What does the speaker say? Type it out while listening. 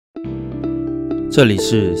这里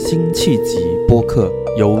是新气集播客，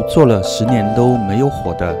由做了10年都没有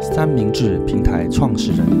火的三明治平台创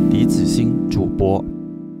始人李子欣主播。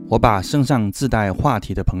我把身上自带话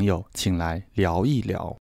题的朋友请来聊一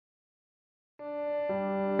聊。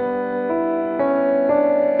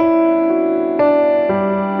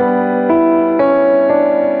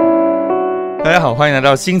大家好，欢迎来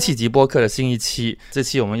到新气集播客的新一期。这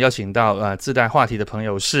期我们邀请到自带话题的朋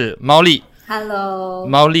友是猫力。Hello，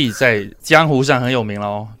 猫力在江湖上很有名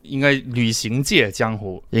咯，应该旅行界江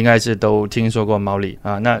湖应该是都听说过猫力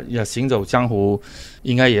啊。那要行走江湖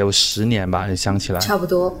应该也有10年吧，你想起来差不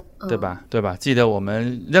多，对吧？对吧？记得我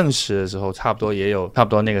们认识的时候，差不多也有差不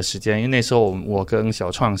多那个时间，因为那时候我跟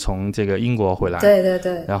小创从这个英国回来，对对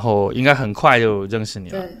对，然后应该很快就认识你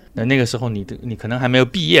了。那个时候你可能还没有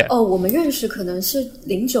毕业哦，我们认识可能是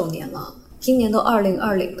09年了。今年都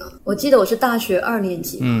2020了，我记得我是大学2年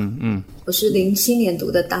级，我是07年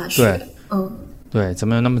读的大学，对，怎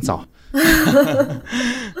么有那么早？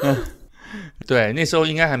对，那时候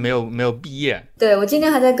应该还没有毕业。对，我今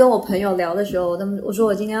天还在跟我朋友聊的时候，我说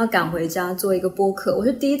我今天要赶回家做一个播客，我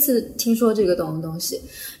是第一次听说这个东西，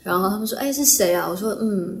然后他们说，哎，是谁啊？我说，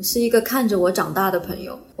是一个看着我长大的朋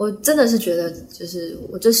友。我真的是觉得，就是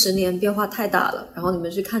我这10年变化太大了，然后你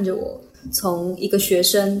们是看着我从一个学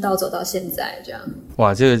生到走到现在这样。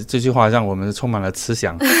哇，这句话让我们充满了慈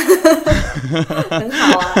祥。很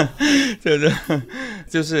好啊。对，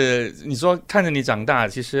就是你说看着你长大，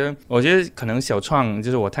其实我觉得可能小创就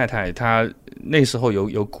是我太太，她那时候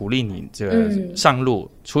有鼓励你这个上路，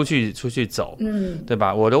出去走，对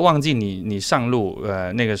吧？我都忘记你上路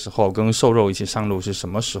那个时候跟瘦肉一起上路是什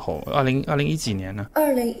么时候？2010几年呢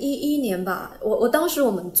？2011年吧。我当时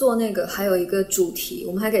我们做那个还有一个主题，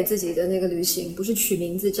我们还给自己的那个旅行不是取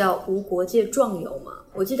名字叫无国界壮游吗？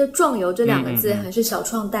我记得壮游这2个字还是小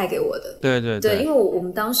创带给我的。对，因为我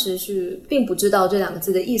们当时是并不知道这2个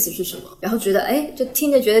字的意思是什么，然后觉得就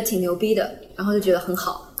听着觉得挺牛逼的，然后就觉得很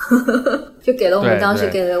好。就给了我们当时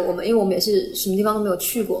给了我们，因为我们也是什么地方都没有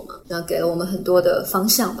去过嘛，然后给了我们很多的方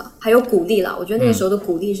向吧，还有鼓励啦。我觉得那个时候的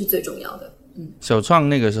鼓励是最重要的。小创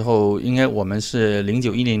那个时候应该我们是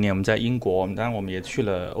0910年我们在英国，当然我们也去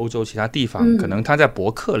了欧洲其他地方，可能他在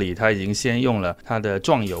博客里他已经先用了他的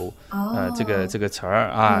壮游这个词儿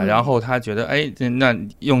啊，然后他觉得那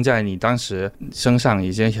用在你当时身上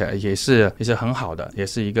已经也是很好的，也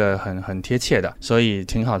是一个很贴切的，所以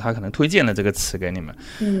挺好，他可能推荐了这个词给你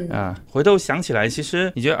们。回头想起来，其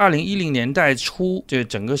实你觉得2010年代初就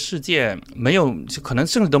整个世界没有，可能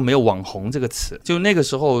甚至都没有网红这个词，就那个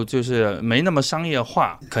时候就是没那么商业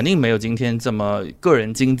化，肯定没有今天这么个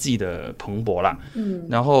人经济的蓬勃啦。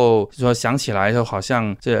然后说想起来就好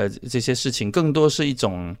像这些事情更多是一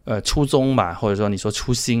种初衷吧，或者说你说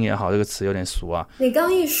初心也好，这个词有点俗啊。你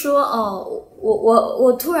刚一说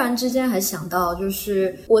我突然之间还想到，就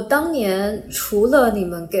是我当年除了你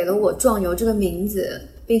们给了我壮游这个名字，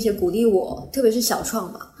并且鼓励我，特别是小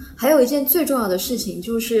创吧，还有一件最重要的事情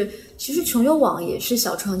就是，其实穷游网也是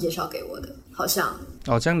小创介绍给我的，好像。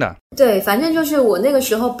真的？对，反正就是我那个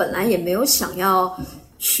时候本来也没有想要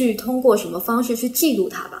去通过什么方式去记录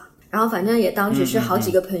它吧，然后反正也当时是好几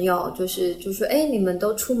个朋友就说你们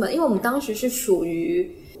都出门，因为我们当时是属于，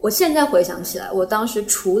我现在回想起来，我当时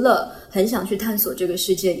除了很想去探索这个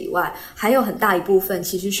世界以外，还有很大一部分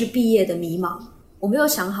其实是毕业的迷茫，我没有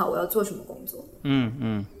想好我要做什么工作。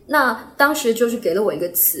那当时就是给了我一个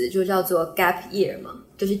词，就叫做 gap year 嘛，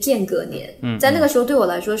就是间隔年。在那个时候对我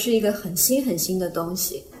来说是一个很新的东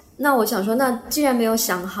西。那我想说，那既然没有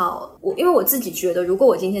想好，因为我自己觉得，如果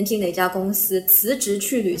我今天进了一家公司，辞职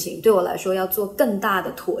去旅行，对我来说要做更大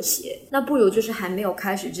的妥协，那不如就是还没有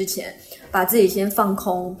开始之前，把自己先放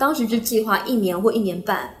空。当时就计划1年或1年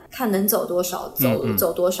半，看能走多少，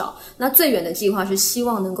走多少。那最远的计划是希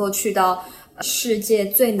望能够去到世界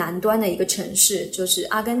最南端的一个城市，就是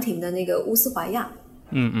阿根廷的那个乌斯怀亚。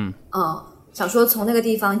想说从那个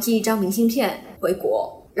地方寄一张明信片回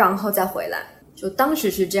国，然后再回来。就当时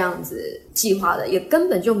是这样子计划的，也根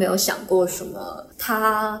本就没有想过什么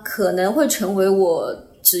它可能会成为我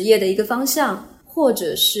职业的一个方向，或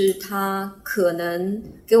者是它可能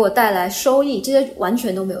给我带来收益，这些完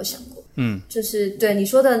全都没有想过。就是对你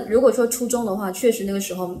说的，如果说初衷的话，确实那个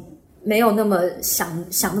时候没有那么想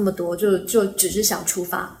那么多，就只是想出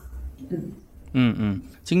发。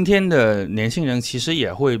今天的年轻人其实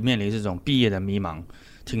也会面临这种毕业的迷茫，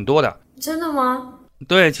挺多的。真的吗？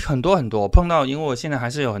对，很多碰到，因为我现在还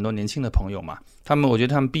是有很多年轻的朋友嘛，我觉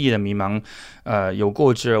得他们毕业的迷茫有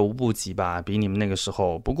过之而无不及吧，比你们那个时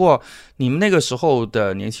候。不过你们那个时候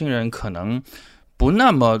的年轻人可能不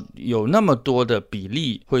那么有那么多的比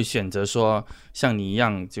例会选择说像你一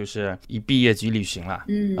样，就是一毕业即旅行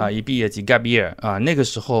了，一毕业即 gap year 啊，那个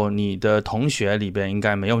时候你的同学里边应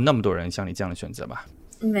该没有那么多人像你这样的选择吧？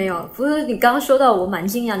没有，不是你刚刚说到我蛮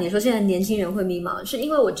惊讶，你说现在年轻人会迷茫，是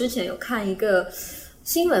因为我之前有看一个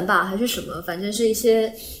新闻吧，还是什么，反正是一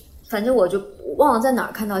些，反正我就忘了在哪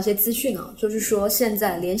儿看到一些资讯啊，就是说现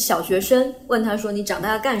在连小学生问他说你长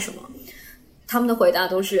大要干什么，他们的回答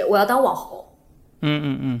都是我要当网红。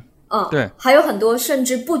对，还有很多甚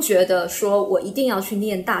至不觉得说我一定要去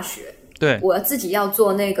念大学，对，我自己要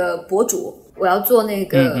做那个博主，我要做那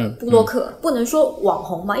个部落客，不能说网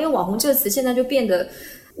红嘛，因为网红这个词现在就变得，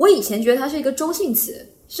我以前觉得它是一个中性词，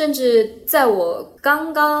甚至在我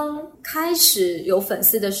刚刚开始有粉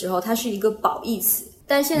丝的时候，它是一个褒义词，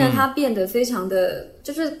但现在它变得非常的，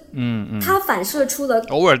就是它反射出了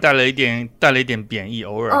偶尔带了一点贬义，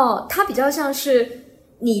偶尔它比较像是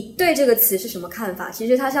你对这个词是什么看法，其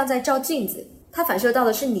实它像在照镜子，它反射到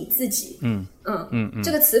的是你自己。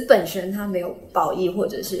这个词本身它没有褒义或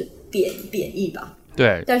者是贬义吧，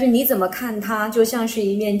对，但是你怎么看它，就像是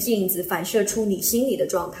一面镜子，反射出你心里的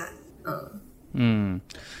状态。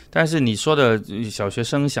但是你说的小学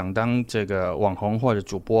生想当这个网红或者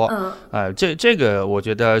主播，这个我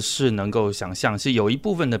觉得是能够想象，是有一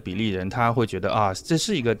部分的比例人他会觉得啊，这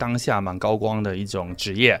是一个当下蛮高光的一种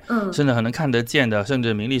职业，甚至很能看得见的，甚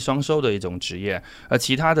至名利双收的一种职业。而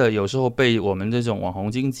其他的有时候被我们这种网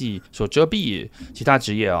红经济所遮蔽，其他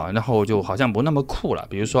职业啊，然后就好像不那么酷了。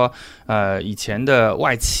比如说以前的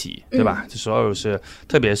外企，对吧？所有是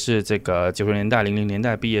特别是这个90年代、00年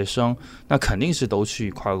代毕业生，那肯定是都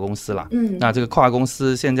去跨国公司了。那这个跨国公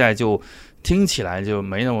司现在就听起来就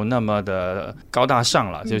没有那么的高大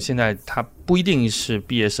上了，就现在它不一定是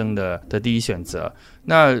毕业生的第一选择。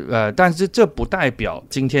那但是这不代表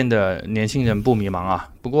今天的年轻人不迷茫啊。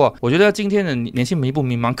不过我觉得今天的年轻人不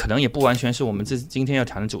迷茫，可能也不完全是我们今天要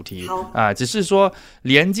谈的主题只是说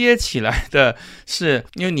连接起来的是，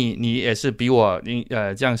因为你也是比我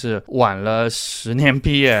这样是晚了10年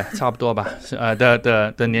毕业差不多吧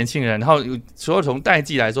的年轻人，然后所有从代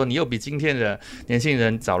际来说，你又比今天的年轻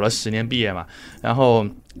人早了10年毕业嘛，然后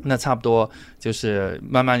那差不多就是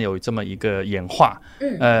慢慢有这么一个演化。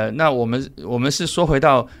那我们是说回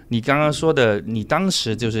到你刚刚说的，你当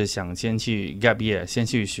时就是想先去 gap year， 先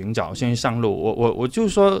去寻找，先去上路。我就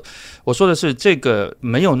说，我说的是这个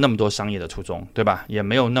没有那么多商业的初衷，对吧？也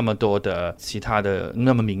没有那么多的其他的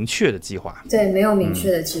那么明确的计划。对，没有明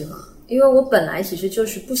确的计划。因为我本来其实就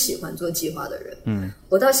是不喜欢做计划的人，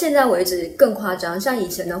我到现在为止更夸张，像以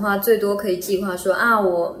前的话最多可以计划说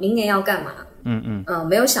我明年要干嘛，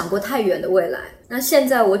没有想过太远的未来。那现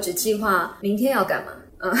在我只计划明天要干嘛。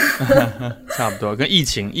差不多，跟疫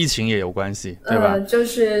情也有关系，对吧？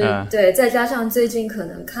对，再加上最近可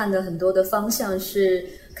能看的很多的方向是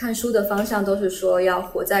看书的方向都是说要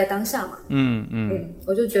活在当下嘛，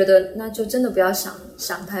我就觉得那就真的不要想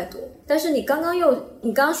太多。但是你刚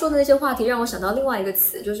刚说的那些话题让我想到另外一个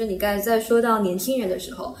词，就是你刚才在说到年轻人的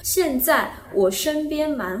时候，现在我身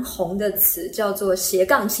边蛮红的词叫做斜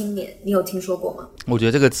杠青年，你有听说过吗？我觉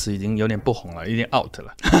得这个词已经有点不红了，有点 out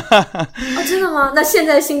了。真的吗？那现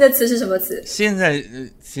在新的词是什么词？现在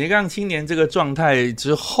斜杠青年这个状态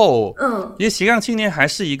之后，因为斜杠青年还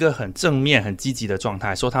是一个很正面很积极的状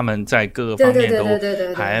态，说他们在各个方面都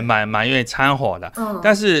还蛮愿意掺和的。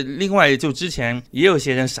但是另外就之前也有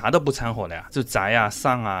些人啥都不掺和的呀，就宅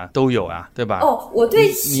上都有对吧？我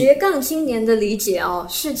对斜杠青年的理解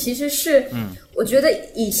其实是我觉得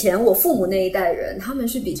以前我父母那一代人，他们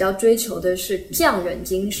是比较追求的是匠人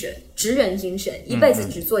精神、职人精神，一辈子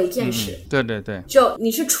只做一件事。对对对，就你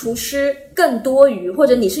是厨师更多于，或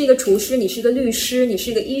者你是一个厨师，你是一个律师，你是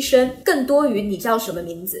一个医生，更多于你叫什么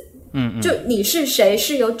名字。就你是谁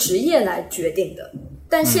是由职业来决定的。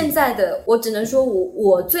但现在的我只能说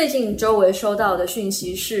我最近周围收到的讯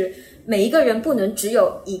息是，每一个人不能只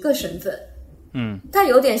有一个身份。它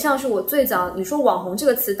有点像是我最早你说网红这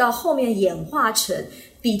个词到后面演化成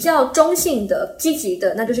比较中性的积极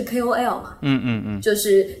的，那就是 KOL 嘛。就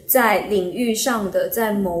是在领域上的，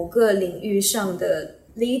在某个领域上的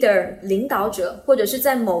leader 领导者，或者是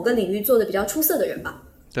在某个领域做的比较出色的人吧。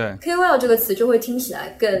对， KOL 这个词就会听起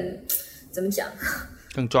来更怎么讲，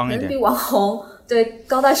更装一点，可能比网红对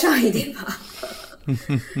高大上一点吧。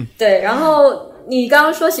对，然后你刚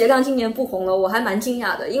刚说斜杠青年不红了，我还蛮惊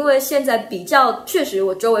讶的，因为现在比较确实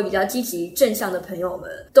我周围比较积极正向的朋友们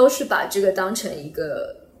都是把这个当成一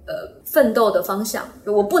个奋斗的方向，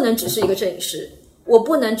我不能只是一个摄影师，我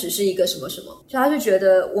不能只是一个什么什么，所以他是觉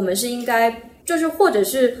得我们是应该，就是或者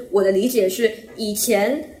是我的理解是，以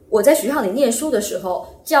前我在学校里念书的时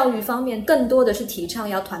候，教育方面更多的是提倡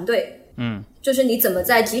要团队，就是你怎么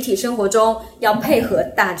在集体生活中要配合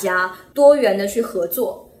大家多元的去合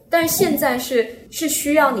作。但是现在是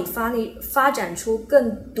需要你发展出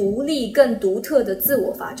更独立更独特的自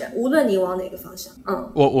我发展，无论你往哪个方向。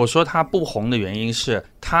我说它不红的原因是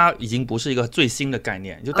它已经不是一个最新的概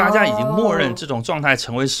念，就大家已经默认这种状态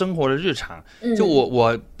成为生活的日常。就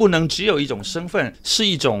我不能只有一种身份，是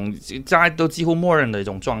一种大家都几乎默认的一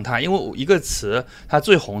种状态。因为一个词它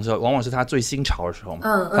最红的时候往往是它最新潮的时候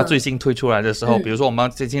嘛，它最新推出来的时候，比如说我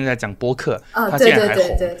们现在讲播客，它竟然还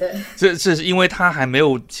红，这是因为它还没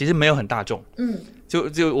有，其实没有很大众。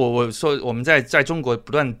就我说我们在中国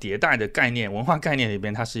不断迭代的概念文化概念里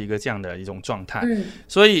边，它是一个这样的一种状态。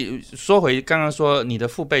所以说回刚刚说你的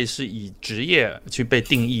父辈是以职业去被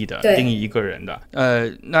定义的，定义一个人的。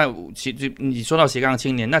那你说到斜杠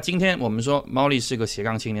青年，那今天我们说猫力是个斜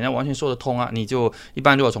杠青年，那完全说得通啊。你就一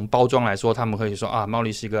般如果从包装来说，他们会说啊，猫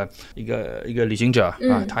力是一个旅行者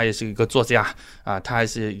啊，他也是一个作家啊，他还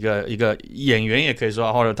是一个演员也可以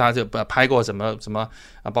说，或者他就拍过什么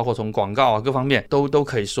啊，包括从广告啊各方面都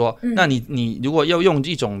可以说。那你如果要用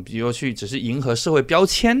一种比如去只是迎合社会标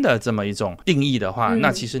签的这么一种定义的话，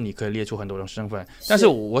那其实你可以列出很多种身份。但是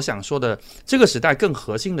我想说的，这个时代更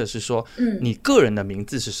核心的是说，你个人的名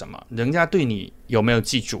字是什么，人家对你有没有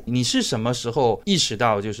记住，你是什么时候意识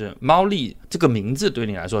到就是猫力这个名字对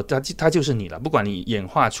你来说它就是你了，不管你演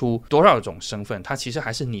化出多少种身份，它其实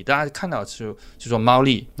还是你。大家看到就说猫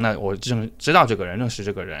力，那我知道这个人，认识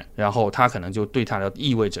这个人，然后他可能就对他的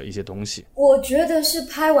意味着一些东西。我觉得是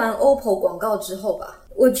拍完 OPPO 广告之后吧，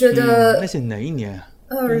我觉得那是哪一年啊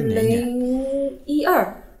？2012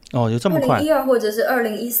哦，有这么快？2012或者是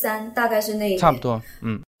2013，大概是那一年，差不多。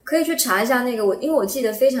可以去查一下那个，因为我记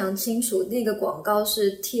得非常清楚，那个广告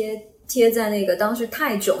是贴在那个当时《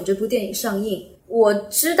泰囧》这部电影上映。我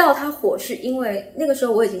知道它火是因为那个时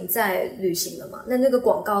候我已经在旅行了嘛，那个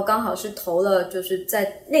广告刚好是投了，就是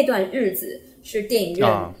在那段日子是电影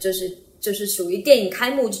院，就是属于电影开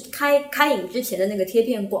影之前的那个贴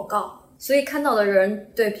片广告，所以看到的人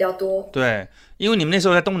比较多。对，因为你们那时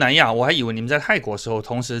候在东南亚，我还以为你们在泰国的时候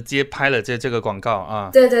同时接拍了这个广告啊。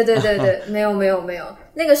对，没有，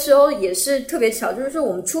那个时候也是特别巧，就是说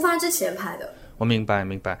我们出发之前拍的。我明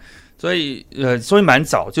白。所以蛮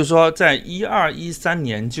早，就是说在12、13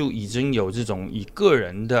年就已经有这种以个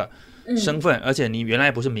人的身份，而且你原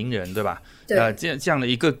来不是名人，对吧？对。这样的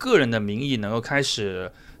一个个人的名义能够开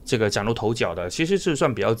始这个崭露头角的，其实是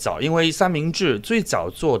算比较早。因为三明治最早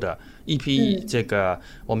做的一批这个，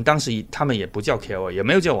我们当时他们也不叫 KOL， 也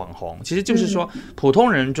没有叫网红，其实就是说普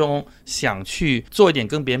通人中想去做一点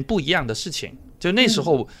跟别人不一样的事情。就那时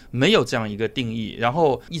候没有这样一个定义，然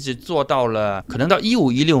后一直做到了可能到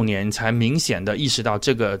15、16年才明显的意识到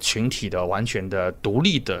这个群体的完全的独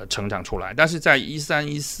立的成长出来。但是在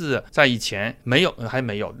13、14在以前还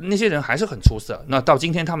没有，那些人还是很出色。那到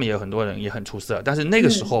今天他们也有很多人也很出色，但是那个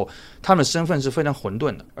时候他们的身份是非常混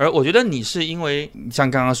沌的。而我觉得你是因为像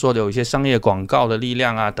刚刚说的有一些商业广告的力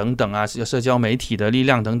量啊等等啊，社交媒体的力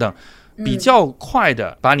量等等，比较快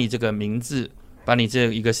的把你这个名字把你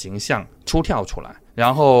这一个形象跳出来，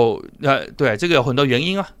然后对，这个有很多原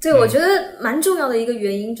因啊。对，我觉得蛮重要的一个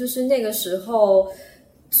原因就是那个时候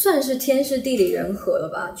算是天时地利人和了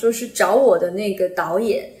吧，就是找我的那个导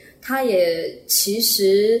演，他也其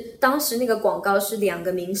实当时那个广告是2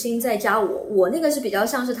个明星再加我那个是比较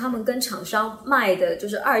像是他们跟厂商卖的，就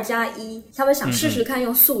是2+1，他们想试试看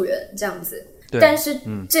用素人这样子。但是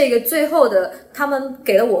这个最后的他们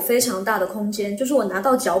给了我非常大的空间，就是我拿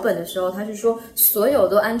到脚本的时候，他是说所有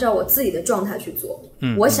都按照我自己的状态去做。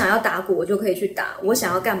我想要打鼓我就可以去打，我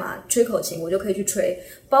想要干嘛吹口琴我就可以去吹，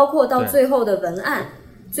包括到最后的文案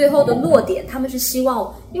最后的落点，他们是希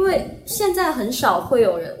望，因为现在很少会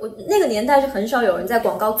有人，我那个年代是很少有人在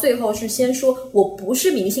广告最后是先说我不是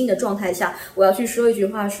明星的状态下，我要去说一句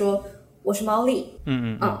话说我是猫力，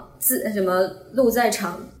什么路在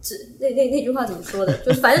长，那句话怎么说的？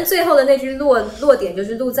就是反正最后的那句落点就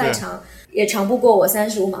是路再长也长不过我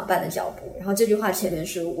35码半的脚步。然后这句话前面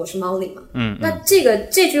是我是猫力嘛，那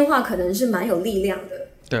这句话可能是蛮有力量的。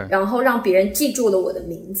对，然后让别人记住了我的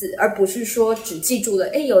名字，而不是说只记住了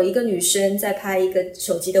有一个女生在拍一个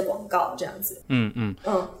手机的广告这样子。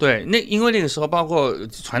对，因为那个时候包括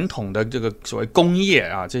传统的这个所谓工业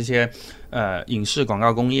啊，这些影视广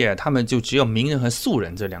告工业，他们就只有名人和素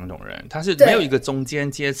人这2种人，他是没有一个中间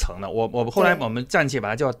阶层的。我后来我们暂且把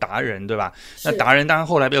它叫达人，对吧？那达人当然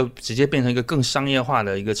后来又直接变成一个更商业化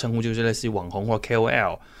的一个称呼，就是类似于网红或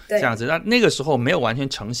KOL 这样子。那个时候没有完全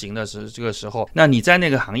成型的这个时候，那你在那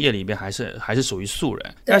个行业里边还是属于素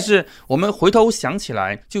人。但是我们回头想起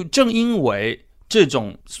来，就正因为这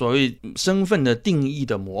种所谓身份的定义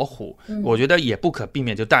的模糊，我觉得也不可避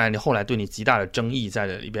免就带来你后来对你极大的争议在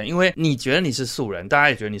这里边。因为你觉得你是素人，大家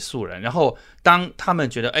也觉得你素人，然后当他们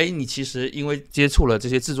觉得你其实因为接触了这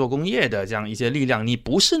些制作工业的这样一些力量，你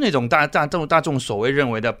不是那种大众所谓认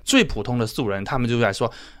为的最普通的素人，他们就在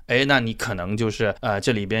说那你可能就是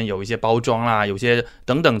这里边有一些包装啦，有些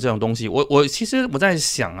等等这种东西。其实我在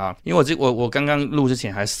想啊，因为我刚刚录之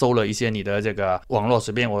前还搜了一些你的这个网络，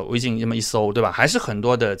随便我微信这么一搜，对吧？还是很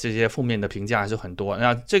多的这些负面的评价还是很多。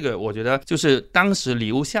那这个我觉得就是当时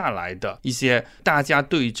留下来的一些大家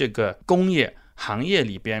对这个工业行业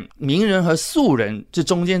里边名人和素人这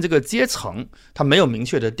中间这个阶层它没有明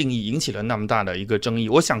确的定义，引起了那么大的一个争议。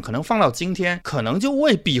我想可能放到今天可能就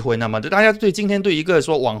未必会那么，大家对今天对一个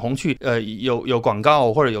说网红去有广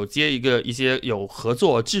告或者有接一些有合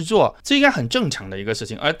作制作，这应该很正常的一个事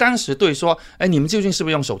情。而当时对说你们究竟是不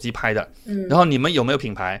是用手机拍的，然后你们有没有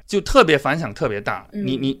品牌，就特别反响特别大。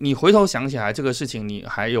你回头想起来这个事情，你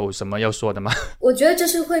还有什么要说的吗？我觉得这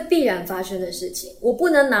是会必然发生的事情，我不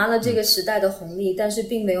能拿了这个时代的红利，但是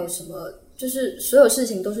并没有什么，就是所有事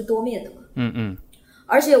情都是多面的嘛。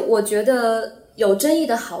而且我觉得有争议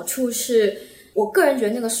的好处是，我个人觉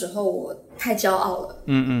得那个时候我太骄傲了。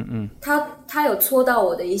他有戳到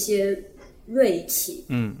我的一些锐气。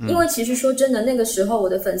因为其实说真的，那个时候我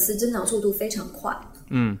的粉丝增长速度非常快。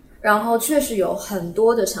然后确实有很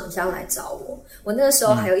多的厂商来找我，我那个时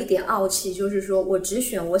候还有一点傲气，就是说我只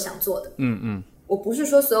选我想做的。我不是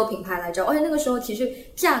说所有品牌来找，而且那个时候其实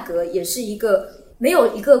价格也是一个没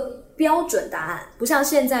有一个标准答案，不像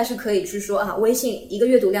现在是可以去说微信一个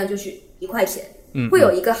阅读量就是1块钱，会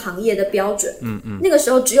有一个行业的标准。那个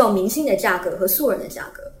时候只有明星的价格和素人的价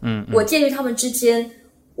格。我介于他们之间，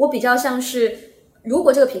我比较像是，如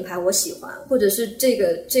果这个品牌我喜欢，或者是这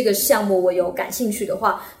个项目我有感兴趣的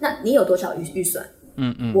话，那你有多少预算？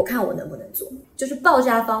我看我能不能做，就是报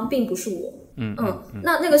价方并不是我。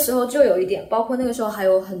那个时候就有一点，包括那个时候还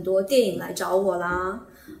有很多电影来找我啦，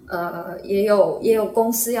也有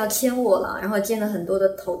公司要签我啦，然后签了很多的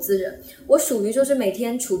投资人。我属于就是每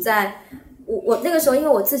天处在我那个时候，因为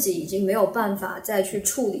我自己已经没有办法再去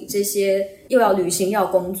处理这些，又要旅行要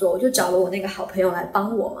工作，我就找了我那个好朋友来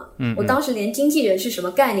帮我嘛。我当时连经纪人是什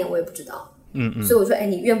么概念我也不知道。所以我说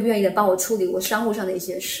你愿不愿意的帮我处理我商务上的一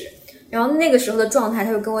些事。然后那个时候的状态，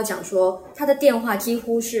他就跟我讲说，他的电话几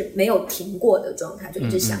乎是没有停过的状态，就一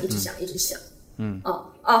直响一直响一直响。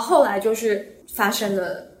后来就是发生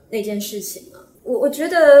了那件事情了。我觉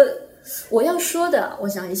得我要说的，我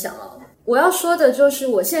想一想我要说的就是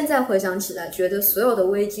我现在回想起来，觉得所有的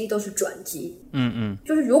危机都是转机。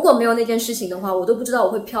就是如果没有那件事情的话，我都不知道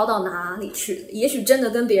我会飘到哪里去。也许真的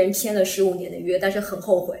跟别人签了15年的约，但是很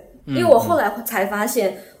后悔。因为我后来才发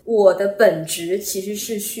现，我的本质其实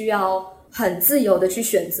是需要很自由的去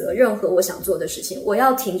选择任何我想做的事情，我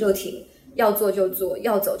要停就停，要做就做，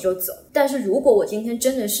要走就走。但是如果我今天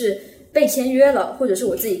真的是被签约了，或者是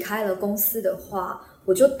我自己开了公司的话，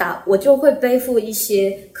我就会背负一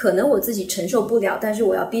些可能我自己承受不了，但是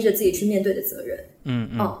我要逼着自己去面对的责任。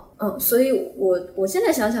所以我现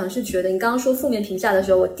在想想是觉得，你刚刚说负面评价的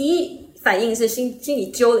时候，我第一反应是心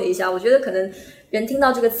里揪了一下，我觉得可能人听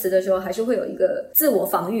到这个词的时候还是会有一个自我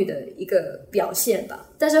防御的一个表现吧。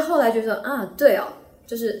但是后来就说对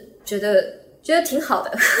就是觉得挺好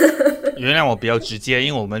的。原谅我比较直接，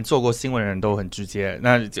因为我们做过新闻的人都很直接。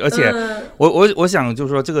那而且我想就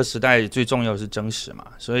是说，这个时代最重要的是真实嘛。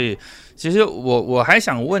所以其实我还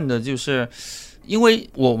想问的就是，因为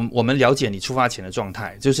我们了解你出发前的状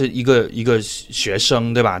态，就是一个学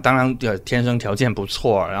生，对吧？当然天生条件不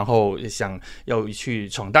错，然后想要去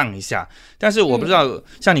闯荡一下。但是我不知道，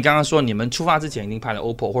像你刚刚说，你们出发之前已经拍了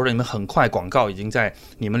OPPO， 或者你们很快广告已经在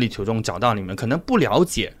你们旅途中找到你们，可能不了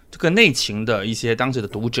解这个内情的一些当时的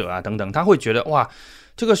读者啊等等，他会觉得哇，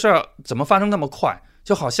这个事儿怎么发生那么快？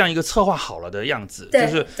就好像一个策划好了的样子，就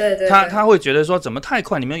是他会觉得说怎么太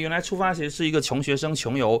快？你们原来出发其实是一个穷学生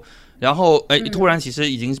穷游，然后突然其实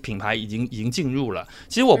已经品牌已经进入了。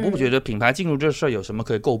其实我不觉得品牌进入这事儿有什么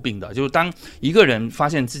可以诟病的，就是当一个人发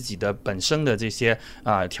现自己的本身的这些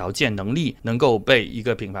条件能力能够被一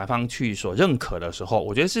个品牌方去所认可的时候，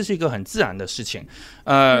我觉得这是一个很自然的事情。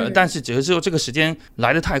但是只是说这个时间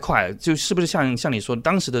来得太快，就是不是像你说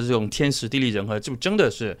当时的这种天时地利人和，就真的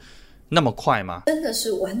是那么快吗？真的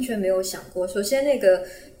是完全没有想过。首先那个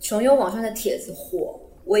穷游网上的帖子火，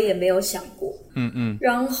我也没有想过。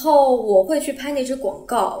然后我会去拍那支广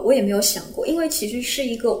告，我也没有想过，因为其实是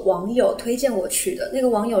一个网友推荐我去的。那个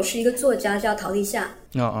网友是一个作家叫陶立夏。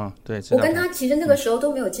对，我跟他其实那个时候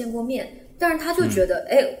都没有见过面。但是他就觉得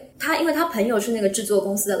因为他朋友是那个制作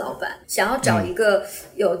公司的老板，想要找一个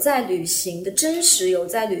有在旅行的真实有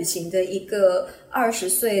在旅行的一个20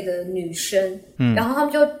岁的女生，然后他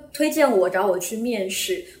们就推荐我找我去面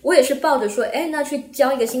试，我也是抱着说那去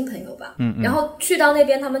交一个新朋友吧，然后去到那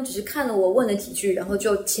边他们只是看了我问了几句，然后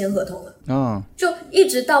就签合同了，就一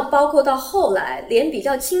直到包括到后来连比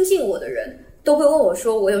较亲近我的人都会问我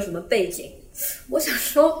说我有什么背景，我想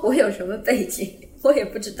说我有什么背景我也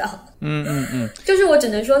不知道，就是我只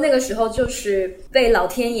能说那个时候就是被老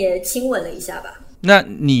天爷亲吻了一下吧。那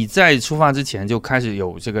你在出发之前就开始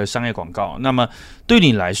有这个商业广告，那么对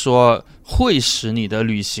你来说会使你的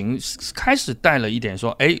旅行开始带了一点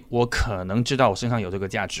说我可能知道我身上有这个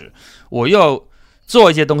价值，我又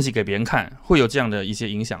做一些东西给别人看，会有这样的一些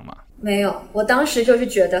影响吗？没有，我当时就是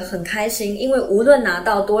觉得很开心，因为无论拿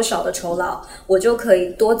到多少的酬劳我就可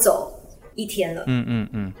以多走一天了。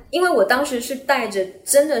因为我当时是带着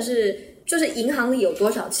真的是就是银行里有多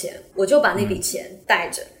少钱我就把那笔钱带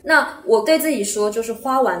着，那我对自己说就是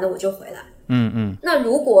花完了我就回来。那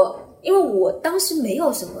如果因为我当时没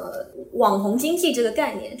有什么网红经济这个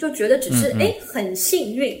概念，就觉得只是很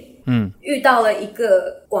幸运遇到了一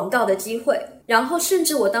个广告的机会，然后甚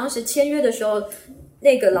至我当时签约的时候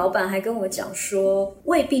那个老板还跟我讲说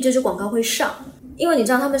未必这支广告会上，因为你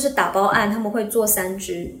知道他们是打包案，他们会做3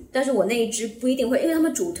支，但是我那一支不一定会，因为他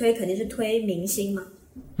们主推肯定是推明星嘛。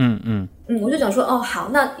我就想说好，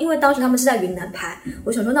那因为当时他们是在云南拍，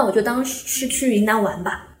我想说那我就当是去云南玩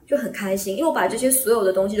吧，就很开心，因为我把这些所有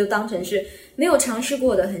的东西都当成是没有尝试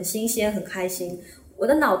过的，很新鲜很开心，我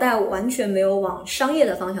的脑袋完全没有往商业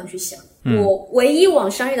的方向去想，我唯一往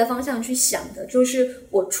商业的方向去想的就是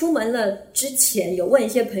我出门了之前有问一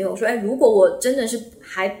些朋友说如果我真的是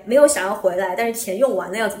还没有想要回来，但是钱用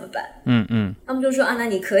完了要怎么办？他们就说那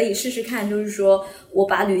你可以试试看，就是说我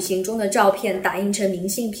把旅行中的照片打印成明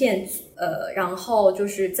信片，然后就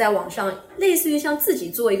是在网上类似于像自己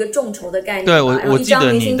做一个众筹的概念。对，我记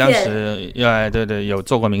得你当时对有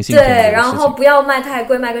做过明信片。对，然后不要卖太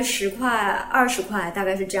贵，卖个10块20块，大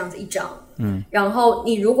概是这样子一张。然后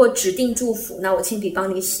你如果指定祝福，那我亲笔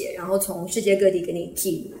帮你写，然后从世界各地给你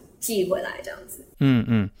寄回来这样子。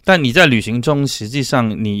但你在旅行中实际上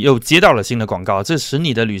你又接到了新的广告，这使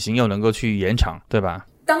你的旅行又能够去延长，对吧？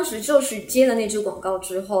当时就是接了那支广告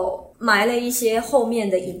之后埋了一些后面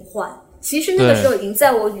的隐患，其实那个时候已经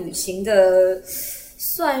在我旅行的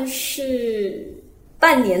算是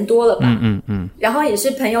半年多了吧。然后也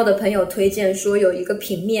是朋友的朋友推荐说有一个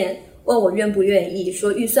平面问我愿不愿意，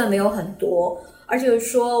说预算没有很多，而且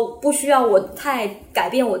说不需要我太改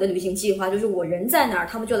变我的旅行计划，就是我人在哪儿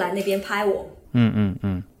他们就来那边拍我。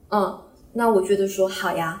那我觉得说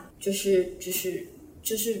好呀，就是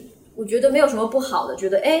我觉得没有什么不好的，觉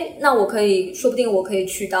得那我可以说不定我可以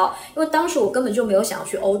去到，因为当时我根本就没有想要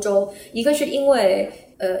去欧洲，一个是因为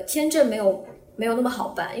签证没有那么好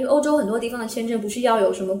办，因为欧洲很多地方的签证不是要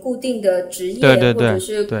有什么固定的职业，对或者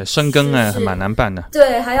是对深耕蛮难办的，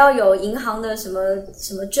对，还要有银行的什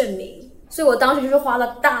么证明，所以我当时就是花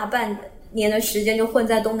了大半年的时间就混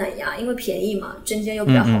在东南亚，因为便宜嘛，证件又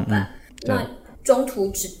比较好办。那中途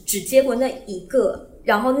只接过那一个，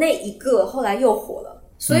然后那一个后来又火了，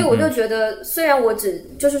所以我就觉得虽然我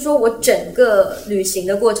就是说我整个旅行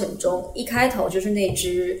的过程中一开头就是那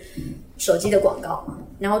支手机的广告嘛，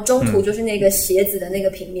然后中途就是那个鞋子的那个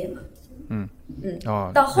平面嘛，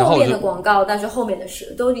到后面的广告但是后面的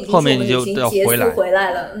事都已经是我们已经结束回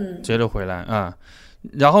来了，结束回来啊。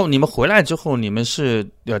然后你们回来之后，你们是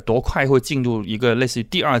多快会进入一个类似于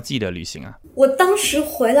第2季的旅行啊？我当时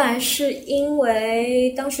回来是因为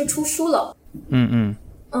当时出书了，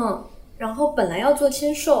然后本来要做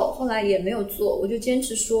签售，后来也没有做，我就坚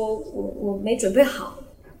持说我没准备好，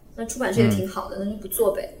那出版社也挺好的，那就不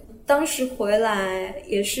做呗。当时回来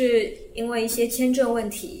也是因为一些签证问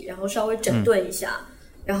题，然后稍微整顿一下，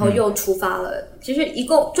然后又出发了。其实一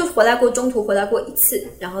共就中途回来过1次，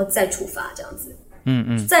然后再出发这样子。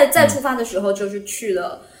再出发的时候就是去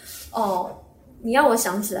了你让我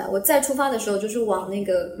想起来，我再出发的时候就是往那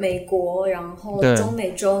个美国，然后中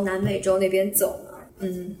美洲、南美洲那边走嘛。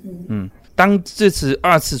当这次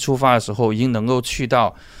2次出发的时候，已经能够去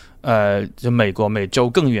到就美国、美洲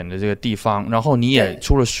更远的这个地方，然后你也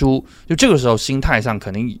出了书，就这个时候心态上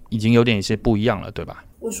肯定已经有点一些不一样了，对吧？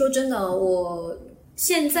我说真的，我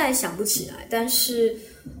现在想不起来，但是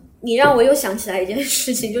你让我又想起来一件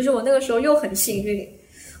事情，就是我那个时候又很幸运，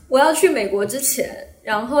我要去美国之前，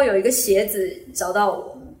然后有一个鞋子找到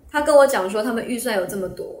我，他跟我讲说他们预算有这么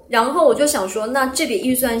多，然后我就想说那这笔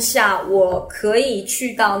预算下我可以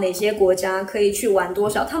去到哪些国家，可以去玩多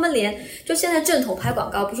少，他们连就现在正统拍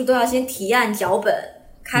广告不是都要先提案脚本，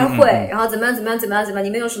开会，然后怎么样，你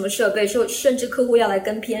们有什么设备，甚至客户要来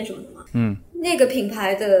跟片什么的嘛。那个品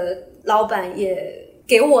牌的老板也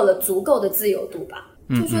给我了足够的自由度吧，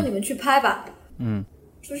就说你们去拍吧。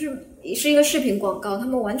就是是一个视频广告，他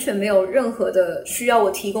们完全没有任何的需要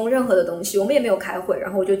我提供任何的东西，我们也没有开会，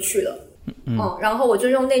然后我就去了。然后我就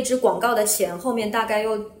用那支广告的钱，后面大概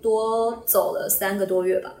又多走了3个多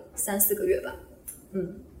月吧，3-4个月吧。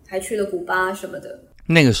还去了古巴什么的。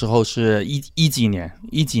那个时候是一几年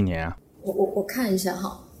啊？我看一下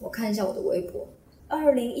哈，我看一下我的微博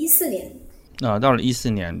，2014年啊，到了14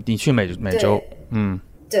年，你去美洲。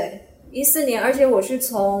对，14年，而且我是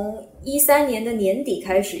从13年的年底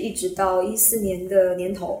开始，一直到14年的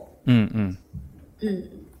年头。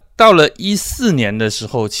到了14年的时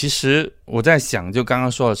候，其实我在想，就刚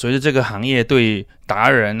刚说了，随着这个行业对达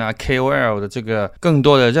人啊 KOL 的这个更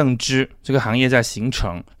多的认知，这个行业在形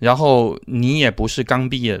成，然后你也不是刚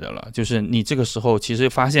毕业的了，就是你这个时候其实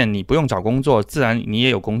发现你不用找工作，自然你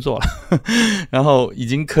也有工作了然后已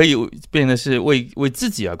经可以变得是为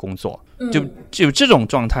自己而工作。就这种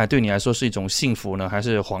状态对你来说是一种幸福呢，还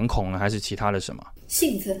是惶恐呢，还是其他的什么？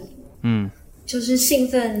兴奋。就是兴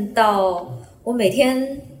奋到我每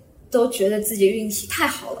天都觉得自己运气太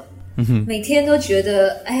好了。每天都觉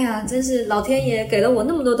得哎呀，真是老天爷给了我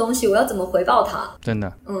那么多东西，我要怎么回报他？真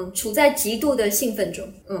的。处在极度的兴奋中。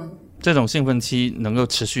这种兴奋期能够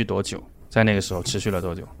持续多久？在那个时候持续了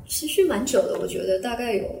多久？持续蛮久的，我觉得大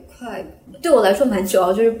概有对我来说蛮久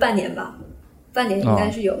啊，就是半年吧，半年应该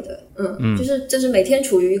是有的。就是每天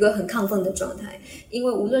处于一个很亢奋的状态，因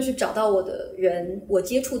为无论是找到我的人，我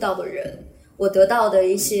接触到的人，我得到的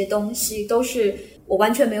一些东西，都是我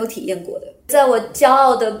完全没有体验过的。在我骄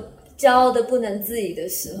傲的不能自已的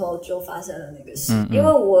时候，就发生了那个事。因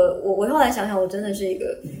为我后来想想，我真的是一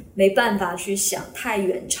个没办法去想太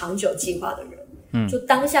远长久计划的人。就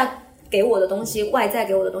当下给我的东西，外在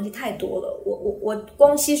给我的东西太多了，我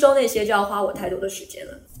光吸收那些就要花我太多的时间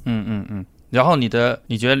了。然后你觉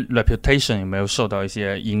得 reputation 有没有受到一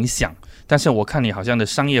些影响？但是我看你好像的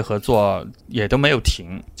商业合作也都没有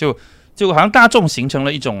停，就好像大众形成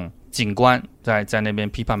了一种景观在那边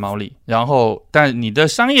批判猫力，然后但你的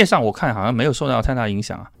商业上我看好像没有受到太大影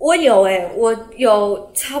响啊。我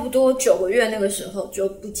有差不多9个月那个时候就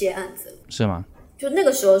不接案子了。是吗？就那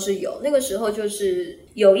个时候是有，那个时候就是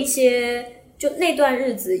有一些，就那段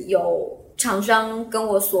日子有厂商跟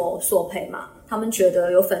我索赔嘛，他们觉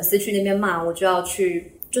得有粉丝去那边骂我，就要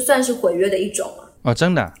去，就算是毁约的一种嘛。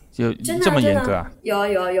真的有这么严格啊？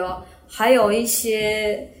有，还有一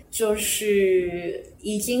些就是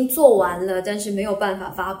已经做完了，但是没有办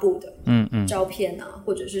法发布的，照片啊，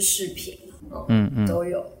或者是视频，都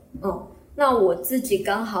有。那我自己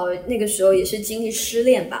刚好那个时候也是经历失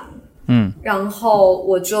恋吧。然后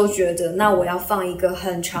我就觉得那我要放一个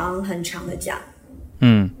很长很长的假。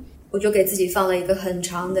我就给自己放了一个很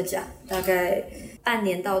长的假，大概半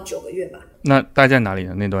年到9个月吧。那待在哪里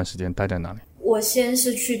呢？那段时间待在哪里？我先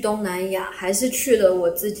是去东南亚，还是去了我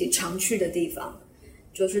自己常去的地方，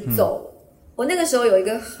就是走。我那个时候有一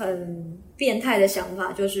个很变态的想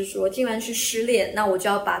法，就是说既然是失恋，那我就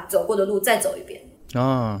要把走过的路再走一遍。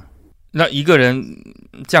那一个人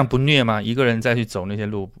这样不虐吗？一个人再去走那些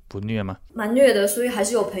路不虐吗？蛮虐的，所以还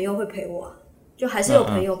是有朋友会陪我，就还是有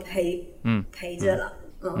朋友陪着了。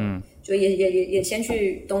就也先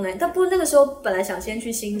去东南亚，但不过那个时候本来想先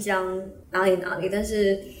去新疆哪里，但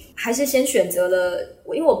是还是先选择了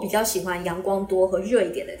因为我比较喜欢阳光多和热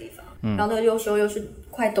一点的地方。然后那个时候又是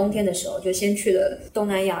快冬天的时候，就先去了东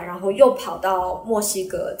南亚，然后又跑到墨西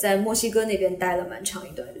哥，在墨西哥那边待了蛮长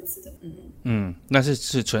一段日子的。那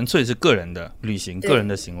是纯粹是个人的旅行，个人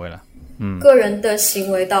的行为了。个人的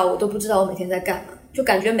行为到我都不知道我每天在干嘛，就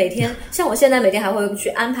感觉每天像我现在每天还会去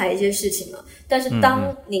安排一些事情嘛，但是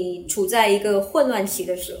当你处在一个混乱期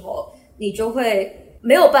的时候，你就会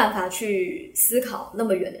没有办法去思考那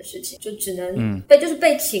么远的事情，就只能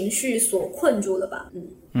被情绪所困住了吧。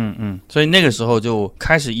所以那个时候就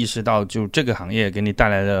开始意识到，就这个行业给你带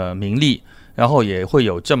来的名利，然后也会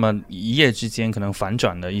有这么一夜之间可能反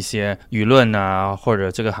转的一些舆论啊，或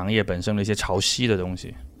者这个行业本身的一些潮汐的东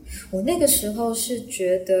西。我那个时候是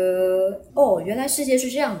觉得原来世界是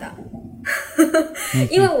这样的。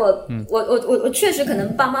因为我确实可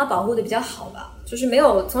能爸妈保护的比较好吧，就是没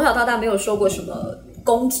有从小到大没有受过什么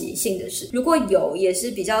攻击性的事，如果有也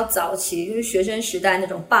是比较早期，就是学生时代那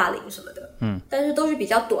种霸凌什么的。但是都是比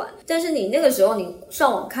较短。但是你那个时候你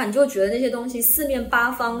上网看，你就会觉得那些东西四面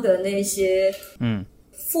八方的那些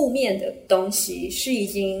负面的东西是已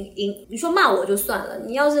经你说骂我就算了，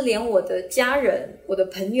你要是连我的家人我的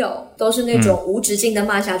朋友都是那种无止境的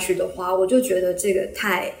骂下去的话，我就觉得这个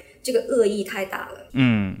太这个恶意太大了。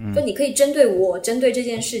就你可以针对我，针对这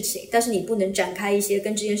件事情，但是你不能展开一些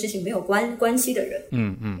跟这件事情没有关系的人。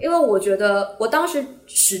因为我觉得我当时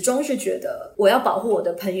始终是觉得我要保护我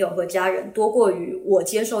的朋友和家人多过于我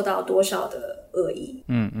接受到多少的恶意。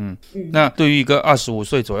那对于一个25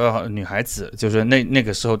岁左右的女孩子，就是那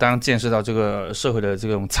个时候当然见识到这个社会的这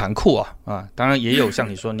种残酷啊，当然也有像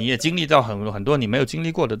你说你也经历到很多你没有经历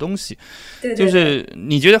过的东西。对，就是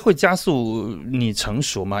你觉得会加速你成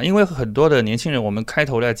熟吗？因为很多的年轻人，我们开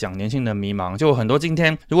头在讲年轻的迷茫，就很多今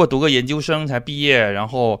天如果读个研究生才毕业，然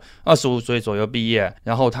后25岁左右毕业，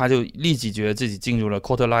然后他就立即觉得自己进入了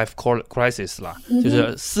quarter life crisis 啦，就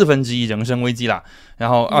是1/4人生危机啦，然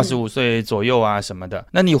后25岁左右啊什么的。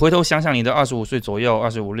那你回头想想你的25岁左右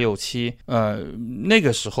25、6、7，那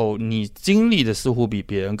个时候你经历的似乎比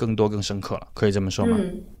别人更多更深刻了，可以这么说吗？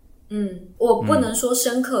我不能说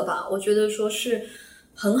深刻吧，我觉得说是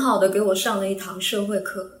很好的给我上了一堂社会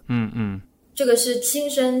课。这个是亲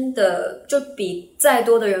身的，就比再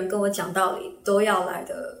多的人跟我讲道理都要来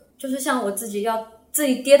的，就是像我自己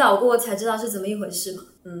跌倒过才知道是怎么一回事嘛。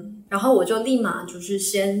然后我就立马就是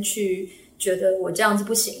先去觉得我这样子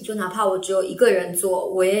不行，就哪怕我只有一个人做，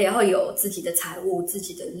我也要有自己的财务、自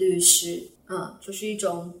己的律师。就是一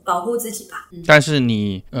种保护自己吧。但是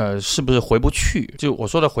你是不是回不去？就我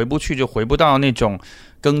说的回不去，就回不到那种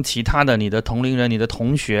跟其他的你的同龄人、你的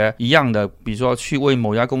同学一样的，比如说去为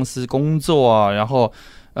某家公司工作，然后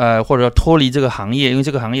或者脱离这个行业，因为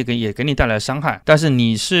这个行业也给你带来伤害。但是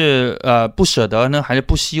你是不舍得呢，还是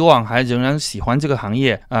不希望，还是仍然喜欢这个行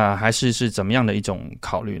业还是怎么样的一种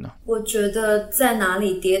考虑呢？我觉得在哪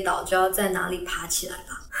里跌倒就要在哪里爬起来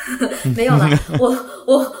吧。没有啦，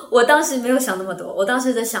我当时没有想那么多，我当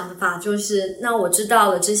时的想法就是，那我知道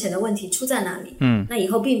了之前的问题出在哪里，那以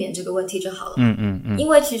后避免这个问题就好了。因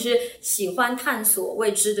为其实喜欢探索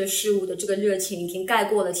未知的事物的这个热情已经盖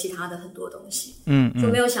过了其他的很多东西。就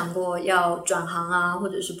没有想过要转行啊，或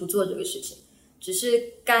者是不做这个事情，只是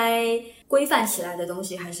该规范起来的东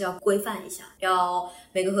西还是要规范一下，要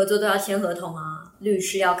每个合作都要签合同啊，律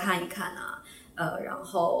师要看一看啊，然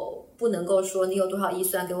后不能够说你有多少预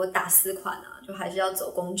算给我打私款啊，就还是要走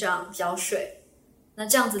公账交税，那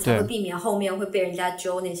这样子才会避免后面会被人家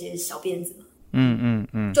揪那些小辫子嘛。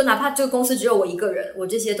就哪怕这个公司只有我一个人，我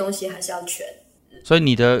这些东西还是要全。所以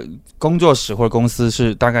你的工作室或者公司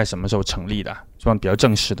是大概什么时候成立的？算比较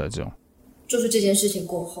正式的这种？就是这件事情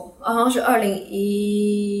过后，好像是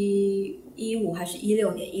2015还是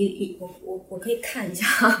16年，我可以看一下。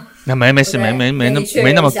那没事，没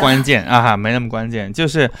那么关键啊，没那么关键，就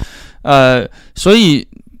是所以，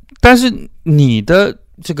但是你的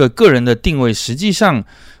这个个人的定位，实际上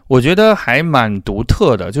我觉得还蛮独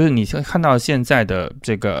特的，就是你看到现在的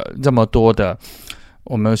这个这么多的。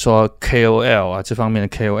我们说 KOL 啊，这方面的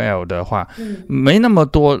KOL 的话，没那么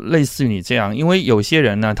多类似于你这样，因为有些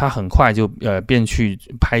人呢，他很快就便去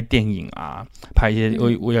拍电影啊，拍一些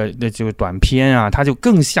这个短片啊，他就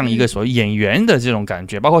更像一个所谓演员的这种感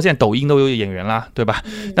觉，包括现在抖音都有演员啦，对吧？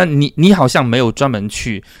那你好像没有专门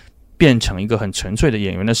去变成一个很纯粹的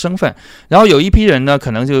演员的身份，然后有一批人呢，可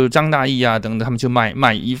能就张大奕啊等等，他们就卖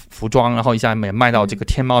服装，然后一下也卖到这个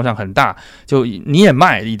天猫上很大，就你也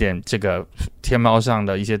卖一点这个天猫上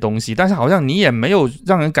的一些东西，但是好像你也没有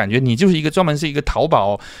让人感觉你就是一个专门是一个淘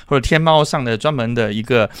宝或者天猫上的专门的一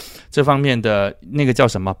个这方面的那个叫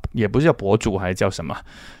什么，也不是叫博主还是叫什么，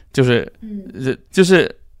就是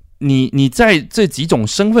你在这几种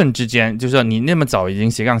身份之间，就是你那么早已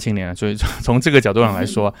经斜杠青年了，所以从这个角度上来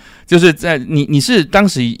说，就是在你是当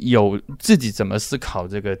时有自己怎么思考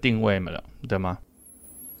这个定位的吗？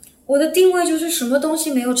我的定位就是什么东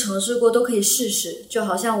西没有尝试过都可以试试，就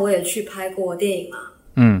好像我也去拍过电影嘛，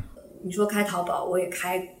你说开淘宝我也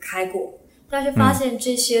开过，但是发现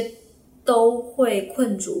这些都会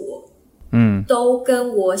困住我，都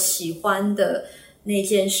跟我喜欢的那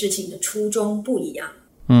件事情的初衷不一样。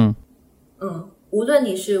无论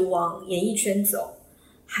你是往演艺圈走，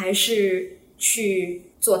还是去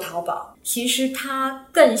做淘宝，其实它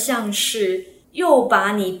更像是又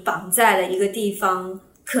把你绑在了一个地方，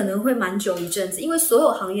可能会蛮久一阵子，因为所有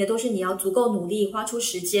行业都是你要足够努力，花出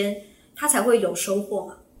时间，它才会有收获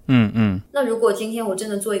嘛。那如果今天我真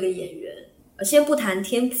的做一个演员，先不谈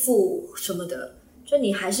天赋什么的，就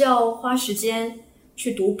你还是要花时间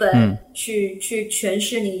去读本，去诠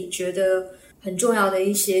释你觉得很重要的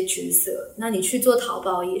一些角色。那你去做淘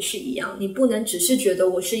宝也是一样，你不能只是觉得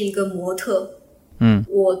我是一个模特，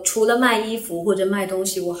我除了卖衣服或者卖东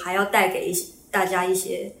西，我还要带给大家一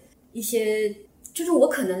些，就是我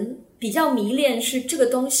可能比较迷恋是这个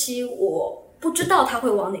东西，我不知道它会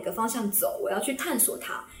往哪个方向走，我要去探索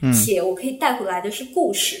它，且我可以带回来的是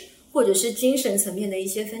故事，或者是精神层面的一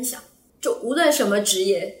些分享，就无论什么职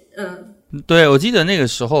业。对，我记得那个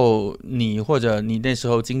时候你或者你那时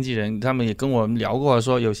候经纪人他们也跟我们聊过，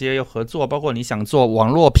说有些要合作，包括你想做网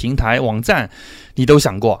络平台网站你都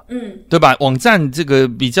想过，对吧？网站这个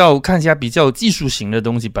看起来比较技术型的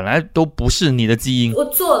东西本来都不是你的基因。我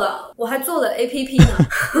做了，我还做了 APP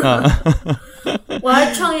呢我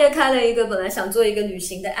还创业开了一个本来想做一个旅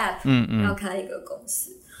行的 App，要开一个公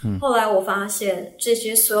司，后来我发现这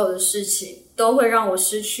些所有的事情都会让我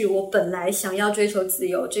失去我本来想要追求自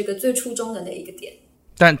由这个最初衷的那一个点。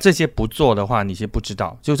但这些不做的话你先不知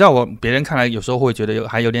道，就在别人看来有时候会觉得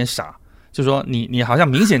还有点傻，就说你好像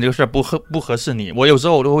明显这个事不合适你。我有时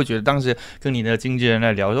候我都会觉得，当时跟你的经纪人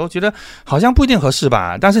来聊的时候，觉得好像不一定合适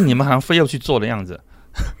吧，但是你们好像非要去做的样子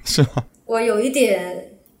是吗？我有一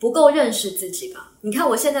点不够认识自己吧。你看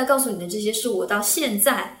我现在告诉你的这些是我到现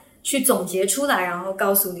在去总结出来然后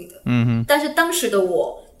告诉你的，但是当时的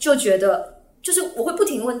我就觉得，就是我会不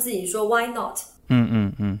停问自己说 why not。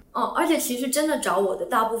而且其实真的找我的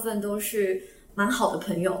大部分都是蛮好的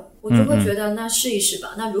朋友，我就会觉得那试一试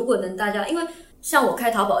吧。那如果能大家，因为像我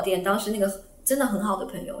开淘宝店，当时那个真的很好的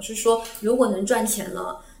朋友是说，如果能赚钱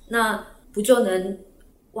了，那不就能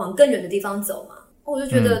往更远的地方走吗？我就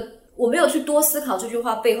觉得我没有去多思考这句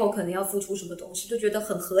话背后可能要付出什么东西，就觉得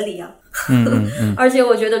很合理啊。而且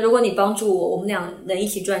我觉得如果你帮助我们俩能一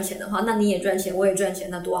起赚钱的话，那你也赚钱我也赚钱，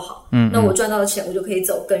那多好。那我赚到了钱我就可以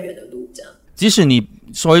走更远的路，这样。即使你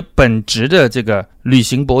作为本职的这个旅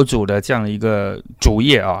行博主的这样一个主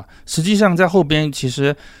业啊，实际上在后边其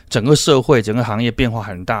实整个社会整个行业变化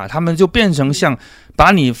很大，他们就变成像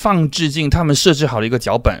把你放置进他们设置好的一个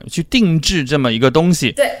脚本去定制这么一个东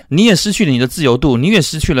西，对，你也失去了你的自由度，你也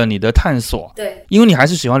失去了你的探索，对，因为你还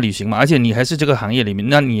是喜欢旅行嘛，而且你还是这个行业里面，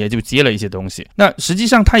那你也就接了一些东西，那实际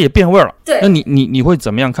上它也变味了，对，那你会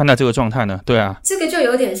怎么样看待这个状态呢？对啊，这个就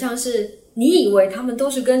有点像是你以为他们都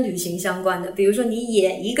是跟旅行相关的，比如说你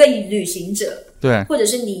演一个旅行者，对，或者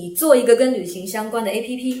是你做一个跟旅行相关的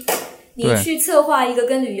APP， 你去策划一个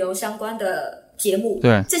跟旅游相关的节目，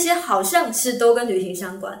对，这些好像是都跟旅行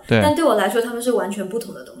相关，对，但对我来说他们是完全不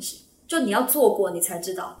同的东西。就你要做过你才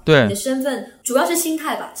知道，对，你的身份主要是心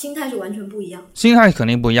态吧，心态是完全不一样，心态肯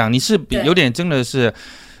定不一样，你是有点真的是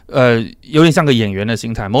有点像个演员的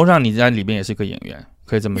心态，某种上你在里边也是个演员，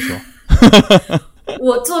可以这么说。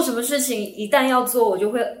我做什么事情一旦要做我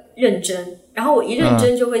就会认真，然后我一认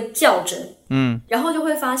真就会较真，然后就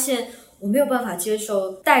会发现我没有办法接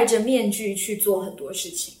受戴着面具去做很多事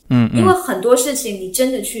情，因为很多事情你真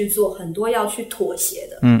的去做，很多要去妥协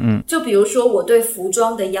的，就比如说我对服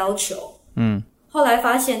装的要求，后来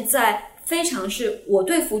发现在非常是我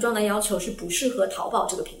对服装的要求是不适合淘宝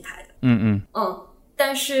这个平台的，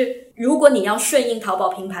但是如果你要顺应淘宝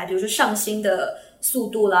平台，比如说上新的速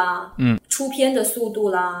度啦，出片的速度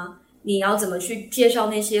啦，你要怎么去介绍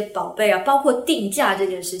那些宝贝啊，包括定价这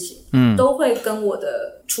件事情，都会跟我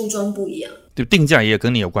的初衷不一样。就定价也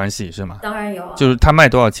跟你有关系是吗？当然有啊，就是他卖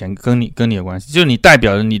多少钱跟你有关系，就是你代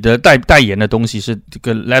表的你的代言的东西是这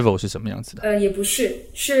个 level 是什么样子的？也不是，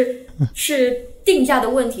是定价的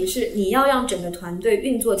问题，是你要让整个团队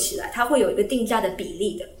运作起来，它会有一个定价的比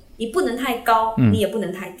例的，你不能太高，你也不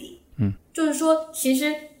能太低，就是说其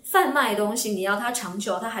实贩卖东西你要它长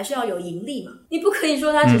久，它还是要有盈利嘛，你不可以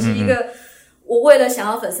说它只是一个我为了想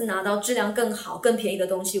要粉丝拿到质量更好更便宜的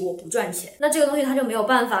东西我不赚钱，那这个东西它就没有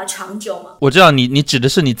办法长久嘛。我知道你指的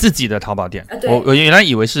是你自己的淘宝店，我原来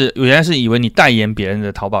是以为你代言别人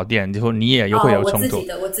的淘宝店，然后你也会有冲突。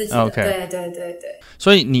我自己的 okay. 对。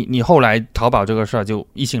所以你后来淘宝这个事儿就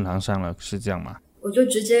意兴阑珊了，是这样吗？我就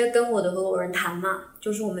直接跟我的合伙人谈嘛，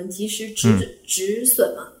就是我们及时止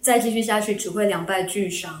损嘛，再继续下去只会两败俱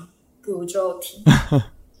伤，不如就停。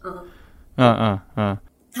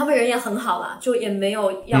他们人也很好啦，就也没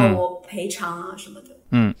有要我赔偿啊什么的。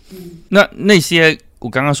那些我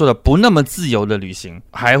刚刚说的不那么自由的旅行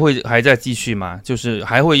还在继续吗？就是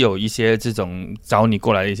还会有一些这种找你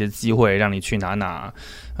过来的一些机会让你去哪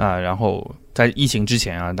然后在疫情之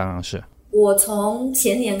前啊，当然是我从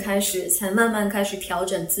前年开始才慢慢开始调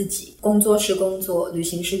整自己，工作是工作，旅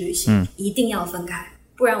行是旅行，一定要分开，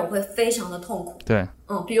不然我会非常的痛苦。对，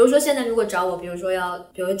比如说现在如果找我，比如说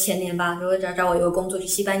前年吧，比如说找我一个工作去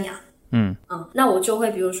西班牙，那我就会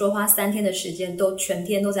比如说花3天的时间都全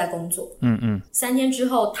天都在工作，3天之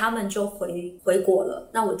后他们就回国了，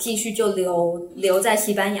那我继续就留在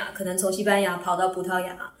西班牙，可能从西班牙跑到葡萄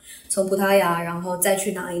牙，从葡萄牙然后再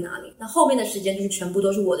去哪里，那后面的时间就是全部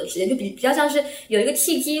都是我的时间，就比较像是有一个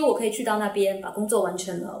契机我可以去到那边把工作完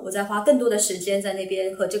成了，我再花更多的时间在那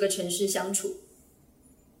边和这个城市相处。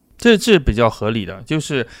这是比较合理的，就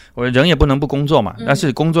是我人也不能不工作嘛，但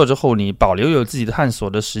是工作之后你保留有自己的探索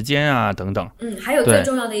的时间啊等等。还有最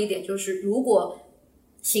重要的一点就是，如果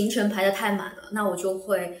行程排得太满了，那我就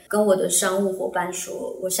会跟我的商务伙伴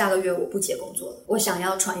说，我下个月我不接工作了，我想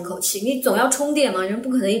要喘一口气。你总要充电嘛，人不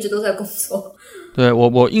可能一直都在工作。对，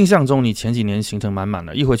我印象中你前几年行程满满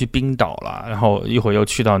的，一会去冰岛啦，然后一会又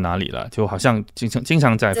去到哪里了，就好像经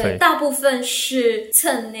常在飞。对，大部分是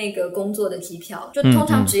蹭那个工作的机票，就通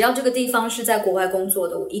常只要这个地方是在国外工作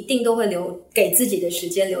的，我一定都会给自己的时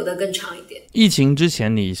间留得更长一点。疫情之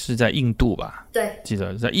前你是在印度吧？对，记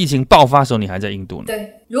得在疫情爆发的时候你还在印度呢。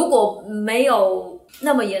对，如果没有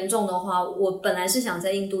那么严重的话，我本来是想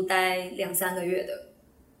在印度待2-3个月的。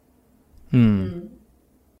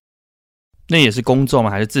那也是工作吗？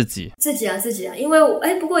还是自己？自己啊，因为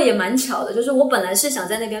不过也蛮巧的，就是我本来是想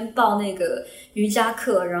在那边报那个瑜伽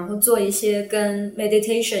课，然后做一些跟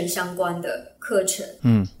meditation 相关的课程。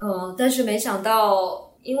但是没想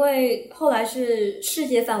到，因为后来是世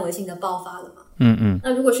界范围性的爆发了嘛。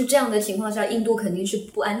那如果是这样的情况下，印度肯定是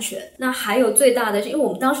不安全。那还有最大的是，因为我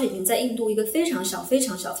们当时已经在印度一个非常小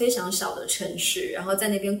的城市，然后在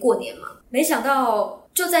那边过年嘛，没想到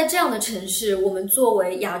就在这样的城市，我们作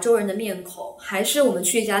为亚洲人的面孔，还是我们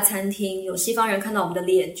去一家餐厅，有西方人看到我们的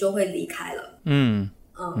脸就会离开了。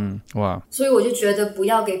哇！所以我就觉得不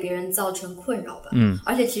要给别人造成困扰吧。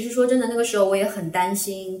而且其实说真的，那个时候我也很担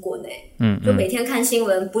心国内。就每天看新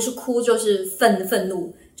闻，不是哭就是愤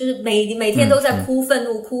怒，就是每天都在哭愤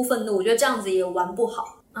怒，我觉得这样子也玩不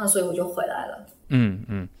好。所以我就回来了。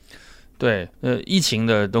对，疫情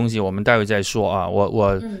的东西我们待会再说啊。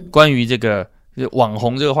我关于这个网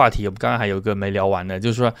红这个话题，我们刚刚还有一个没聊完的，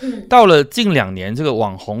就是说，到了近2年，这个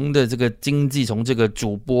网红的这个经济，从这个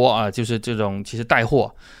主播啊，就是这种其实带货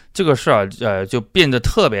这个事儿，就变得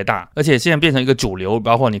特别大，而且现在变成一个主流，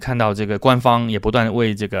包括你看到这个官方也不断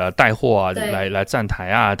为这个带货啊来站台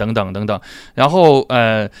啊等等等等。然后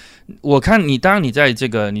我看你，当然你在这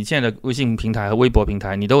个你现在的微信平台和微博平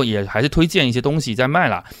台，你都也还是推荐一些东西在卖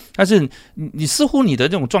啦，但是你似乎你的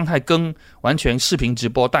这种状态跟完全视频直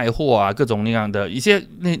播带货啊各种那样的一些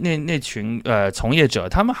那群从业者，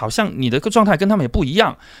他们好像你的状态跟他们也不一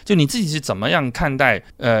样。就你自己是怎么样看待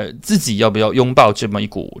自己要不要拥抱这么一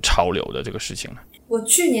股潮流的这个事情呢？我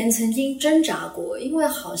去年曾经挣扎过，因为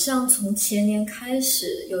好像从前年开始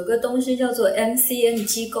有一个东西叫做 MCN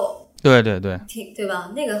机构。对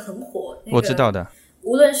吧？那个很火，我知道的。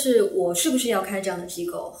无论是我是不是要开这样的机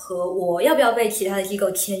构，和我要不要被其他的机构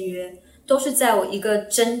签约，都是在我一个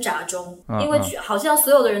挣扎中。因为好像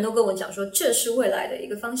所有的人都跟我讲说，这是未来的一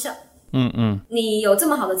个方向。你有这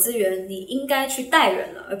么好的资源，你应该去带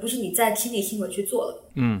人了，而不是你再亲力亲为去做了。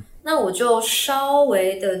那我就稍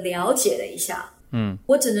微的了解了一下。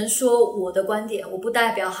我只能说我的观点，我不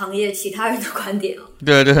代表行业其他人的观点哦。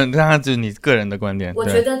对，当然就是你个人的观点。我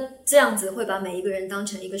觉得这样子会把每一个人当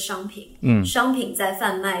成一个商品，商品在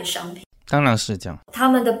贩卖商品。当然是这样。他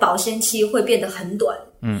们的保鲜期会变得很短，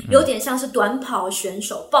有点像是短跑选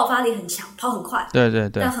手，爆发力很强，跑很快，对，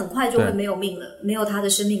但很快就会没有命了，没有他的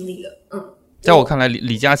生命力了。在我看来，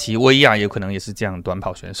李佳琦、薇娅也可能也是这样短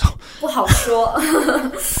跑选手。不好说，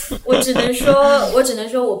我只能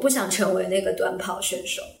说，我不想成为那个短跑选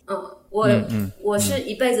手。我是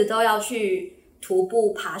一辈子都要去徒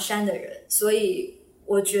步爬山的人，所以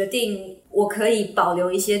我决定我可以保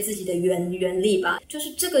留一些自己的原力吧。就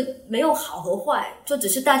是这个没有好和坏，就只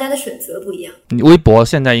是大家的选择不一样。你微博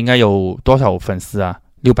现在应该有多少粉丝啊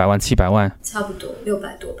？600万、700万，差不多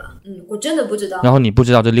600多吧。我真的不知道。然后你不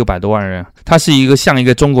知道这600多万人，它是一个像一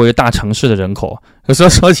个中国一个大城市的人口，有时候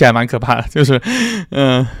说起来蛮可怕的，就是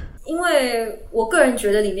因为我个人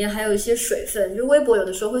觉得里面还有一些水分，就微博有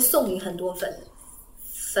的时候会送你很多粉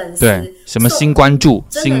丝，对，什么新关注、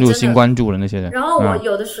新入新关注的那些人。然后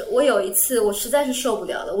我有一次我实在是受不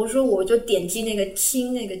了了，我说我就点击那个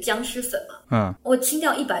清那个僵尸粉嘛，我清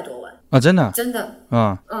掉100多万。真的，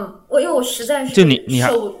因为我实在是就你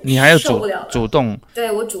还有主动，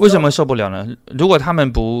对我主动，为什么受不了呢？如果他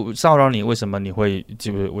们不骚扰你，为什么你会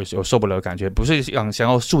就是有受不了的感觉？不是想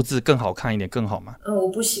要数字更好看一点更好吗？我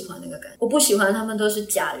不喜欢那个感觉，我不喜欢他们都是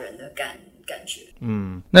假人的感觉。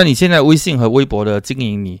那你现在微信和微博的经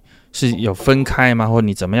营，你是有分开吗？或者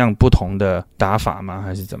你怎么样不同的打法吗？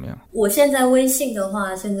还是怎么样？我现在微信的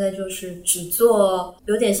话，现在就是只做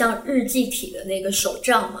有点像日记体的那个手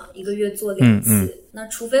账嘛，一个月做2次。那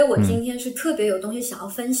除非我今天是特别有东西想要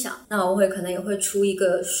分享，那我可能也会出一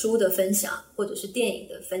个书的分享，或者是电影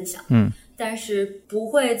的分享。但是不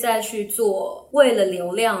会再去做为了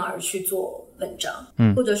流量而去做文章，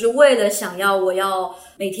或者是为了我要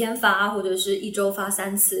每天发，或者是1周发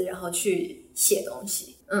3次，然后去写东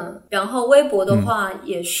西。然后微博的话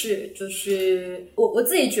也是，就是我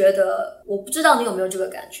自己觉得，我不知道你有没有这个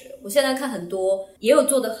感觉，我现在看很多也有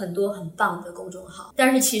做的很多很棒的公众号，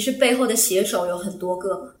但是其实背后的写手有很多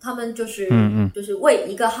个嘛，他们就是就是为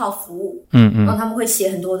一个号服务，然后他们会写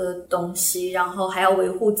很多的东西，然后还要维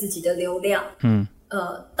护自己的流量，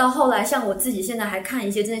到后来像我自己现在还看一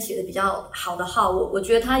些真的写的比较好的号，我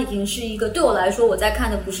觉得它已经是一个，对我来说我在看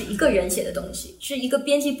的不是一个人写的东西，是一个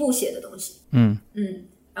编辑部写的东西。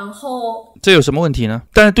然后这有什么问题呢？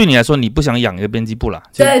但是对你来说你不想养一个编辑部啦，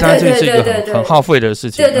对，当然这是一个很耗费的事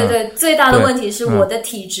情。对，最大的问题是我的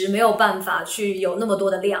体质没有办法去有那么多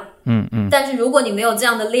的量。但是如果你没有这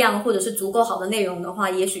样的量或者是足够好的内容的话，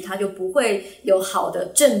也许它就不会有好的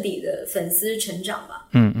正比的粉丝成长吧。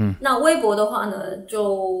那微博的话呢，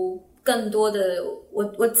就更多的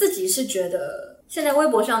我自己是觉得现在微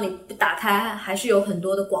博上你打开还是有很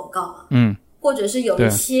多的广告嘛，或者是有一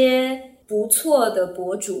些不错的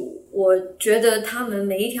博主，我觉得他们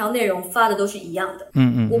每一条内容发的都是一样的。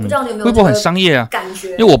我不知道你有没有微博很商业啊感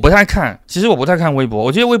觉，因为我不太看，其实我不太看微博，我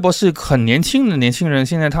觉得微博是很年轻的年轻人，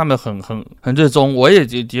现在他们很热衷，我也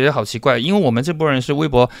觉得好奇怪，因为我们这波人是微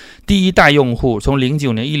博第一代用户，从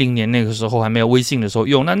09年10年那个时候还没有微信的时候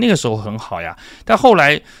用，那个时候很好呀，但后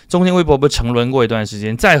来中间微博不是沉沦过一段时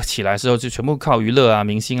间，再起来的时候就全部靠娱乐啊、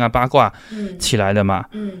明星啊、八卦起来的嘛，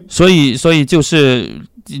所以就是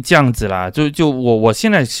这样子啦，就我现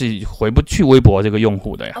在是回不去微博这个用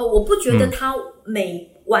户的呀。我不觉得它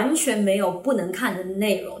完全没有不能看的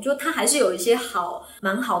内容，就它还是有一些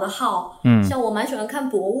蛮好的号，像我蛮喜欢看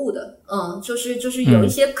博物的，就是有一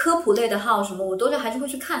些科普类的号什么，我都还是会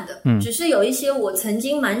去看的。只是有一些我曾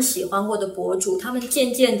经蛮喜欢过的博主，他们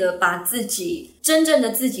渐渐的把真正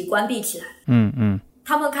的自己关闭起来。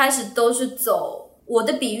他们开始都是走，我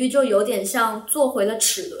的比喻就有点像做回了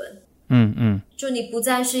齿轮。就你不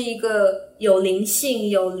再是一个有灵性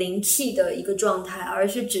有灵气的一个状态，而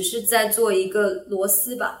是只是在做一个螺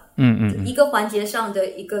丝吧，一个环节上的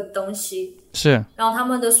一个东西，是，然后他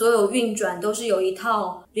们的所有运转都是有一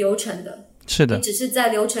套流程的，是的，你只是在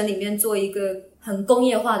流程里面做一个很工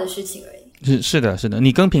业化的事情而已。是的，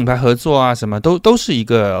你跟品牌合作啊，什么都是一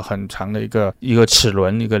个很长的一个齿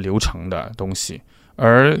轮一个流程的东西。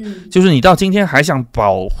而就是你到今天还想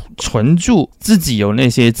保存住自己有那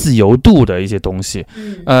些自由度的一些东西，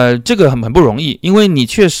这个很不容易，因为你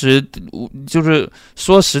确实就是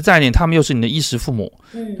说实在点，他们又是你的衣食父母，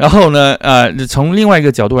然后呢，从另外一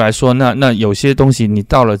个角度来说，那有些东西你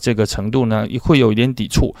到了这个程度呢，会有一点抵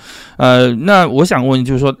触，那我想问，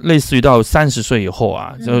就是说，类似于到30岁以后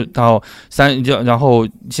啊，就到然后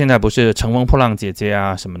现在不是乘风破浪姐姐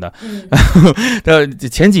啊什么的，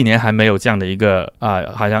前几年还没有这样的一个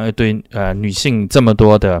好像对女性这么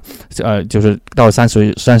多的就是到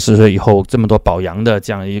30岁以后这么多保养的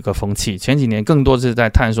这样一个风气，前几年更多是在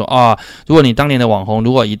探说如果你当年的网红，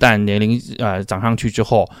如果一旦年龄涨上去之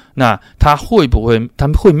后，那他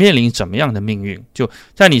们会面临什么样的命运？就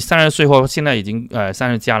在你30岁或现在已经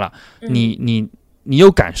30加了，你有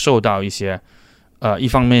感受到一些一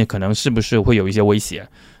方面可能是不是会有一些威胁，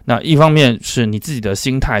那一方面是你自己的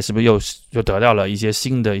心态是不是又得到了一些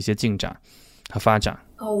新的一些进展和发展？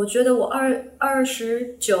我觉得我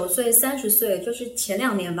29岁30岁就是前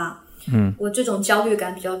2年吧，我这种焦虑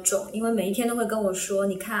感比较重，因为每一天都会跟我说，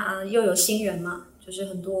你看啊，又有新人嘛，就是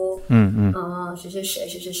很多谁谁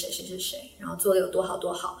谁，然后做的有多好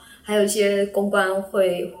多好，还有一些公关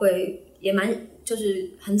会也蛮就是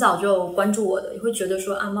很早就关注我的，也会觉得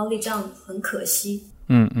说猫力这样很可惜，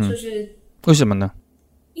就是为什么呢？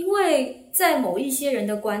因为在某一些人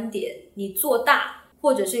的观点，你做大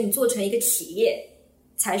或者是你做成一个企业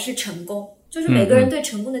才是成功，就是每个人对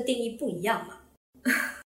成功的定义不一样嘛。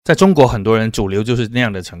在中国很多人主流就是那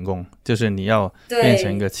样的成功，就是你要变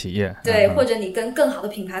成一个企业，对，或者你跟更好的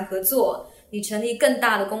品牌合作，你成立更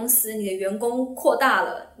大的公司，你的员工扩大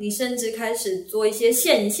了，你甚至开始做一些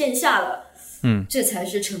线下了，这才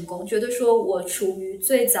是成功。觉得说我处于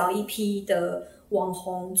最早一批的网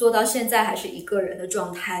红做到现在还是一个人的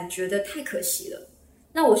状态，觉得太可惜了。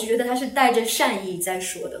那我是觉得他是带着善意在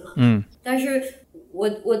说的嘛，但是我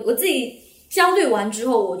自己焦虑完之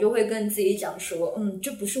后，我就会跟自己讲说，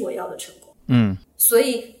这不是我要的成功，所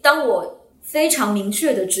以当我非常明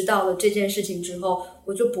确的知道了这件事情之后，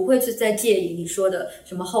我就不会去再介意你说的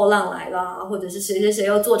什么后浪来了，或者是谁谁谁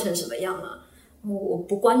要做成什么样了，我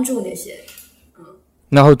不关注那些。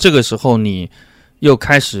然后这个时候你又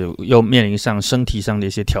开始面临上身体上的一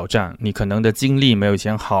些挑战，你可能的精力没有以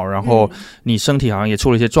前好，然后你身体好像也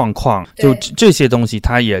出了一些状况，就这些东西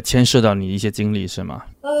它也牵涉到你一些精力是吗？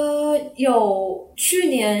有，去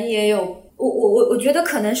年也有，我觉得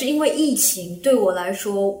可能是因为疫情对我来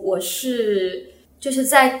说，我是就是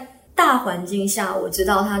在大环境下我知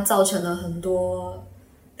道它造成了很多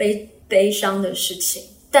悲伤的事情，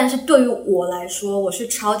但是对于我来说我是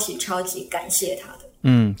超级超级感谢它的。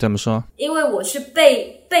怎么说？因为我是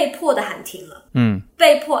被迫的喊停了，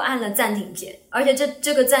被迫按了暂停键，而且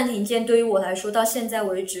这个暂停键对于我来说到现在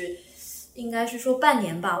为止应该是说半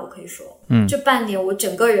年吧，我可以说这半年我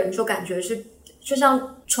整个人就感觉是就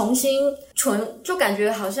像重新就感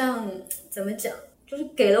觉好像怎么讲，就是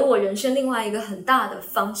给了我人生另外一个很大的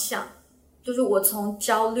方向，就是我从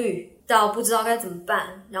焦虑到不知道该怎么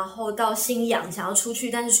办，然后到心痒想要出去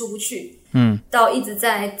但是出不去，到一直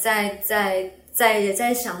在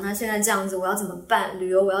想那现在这样子我要怎么办，旅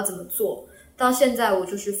游我要怎么做，到现在我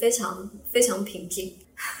就是非常非常平静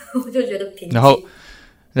我就觉得平静。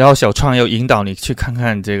然后小创又引导你去看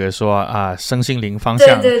看这个说身心灵方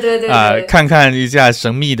向，对看看一下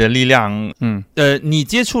神秘的力量。你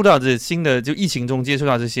接触到这新的就疫情中接触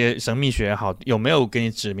到这些神秘学好，有没有给你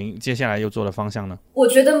指明接下来又做的方向呢？我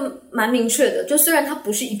觉得蛮明确的，就虽然它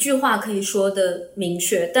不是一句话可以说的明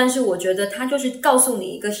确，但是我觉得它就是告诉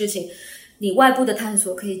你一个事情，你外部的探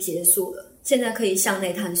索可以结束了，现在可以向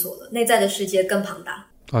内探索了，内在的世界更庞大。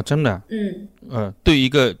真的？对于一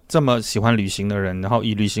个这么喜欢旅行的人，然后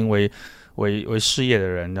以旅行为事业的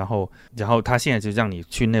人，然后他现在就让你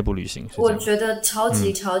去内部旅行，我觉得超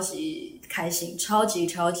级超级开心，超级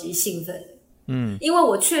超级兴奋。因为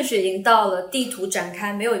我确实已经到了地图展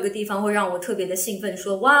开，没有一个地方会让我特别的兴奋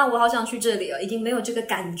说哇我好想去这里了，已经没有这个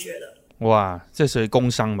感觉了。哇，这是工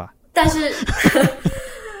伤吧？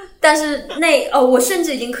但是我甚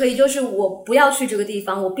至已经可以，就是我不要去这个地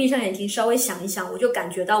方，我闭上眼睛稍微想一想，我就感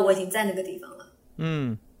觉到我已经在那个地方了。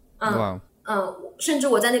甚至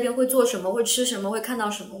我在那边会做什么，会吃什么，会看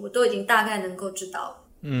到什么，我都已经大概能够知道了。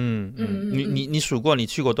你数过你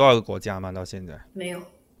去过多少个国家吗？到现在没有。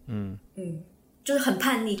就是很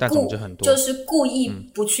叛逆，就是故意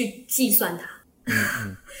不去计算它。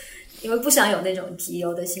因为不想有那种集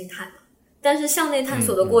邮的心态嘛。但是向内探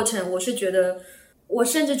索的过程，我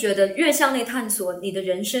甚至觉得越向内探索，你的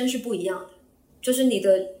人生是不一样的，就是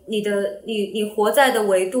你活在的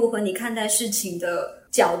维度和你看待事情的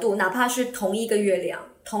角度，哪怕是同一个月亮、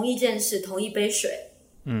同一件事、同一杯水，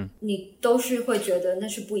你都是会觉得那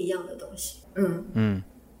是不一样的东西。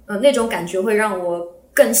那种感觉会让我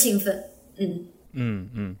更兴奋。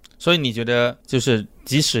所以你觉得就是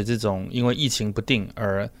即使这种因为疫情不定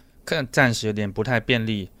而暂时有点不太便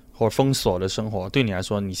利或封锁的生活，对你来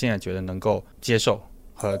说你现在觉得能够接受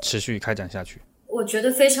和持续开展下去？我觉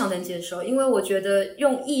得非常能接受，因为我觉得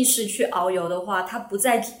用意识去遨游的话，它不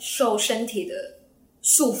再受身体的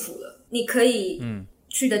束缚了，你可以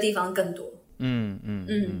去的地方更多。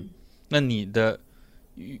那你的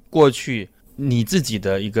过去你自己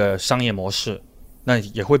的一个商业模式那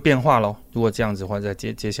也会变化咯，如果这样子的话在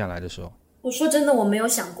接下来的时候。我说真的我没有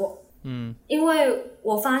想过，因为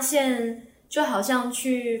我发现就好像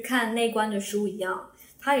去看内观的书一样，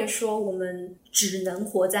他也说我们只能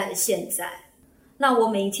活在现在，那我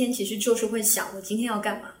每一天其实就是会想我今天要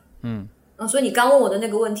干嘛。所以你刚问我的那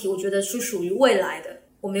个问题，我觉得是属于未来的，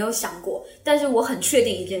我没有想过。但是我很确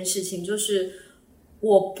定一件事情，就是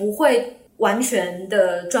我不会完全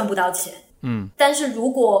的赚不到钱。但是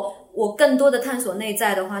如果我更多的探索内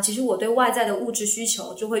在的话，其实我对外在的物质需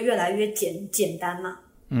求就会越来越简单嘛。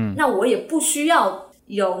那我也不需要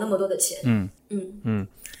有那么多的钱。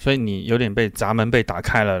所以你有点闸门被打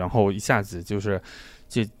开了，然后一下子就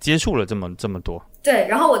接触了这么多。对，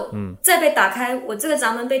然后我再被打开，我这个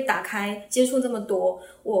闸门被打开，接触这么多，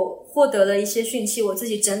我获得了一些讯息，我自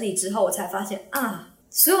己整理之后，我才发现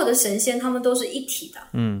所有的神仙他们都是一体的。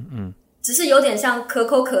只是有点像可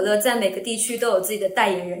口可乐在每个地区都有自己的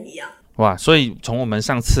代言人一样。哇，所以从我们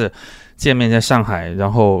上次见面在上海，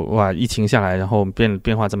然后哇疫情下来，然后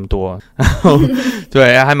变化这么多，然后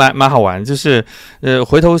对还蛮好玩。就是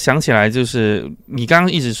回头想起来，就是你刚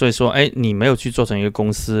刚一直说你没有去做成一个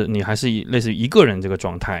公司，你还是类似于一个人这个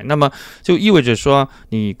状态，那么就意味着说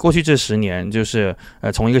你过去这10年就是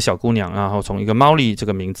从一个小姑娘，然后从一个猫力这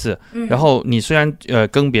个名字，然后你虽然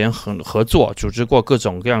跟别人合作组织过各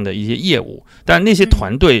种各样的一些业务，但那些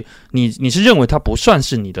团队你是认为它不算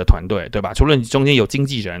是你的团队对吧？除了你中间有经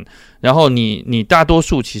纪人，然后你大多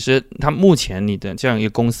数其实它目前你的这样一个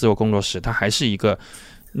公司或工作室，它还是一个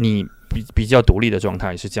你比较独立的状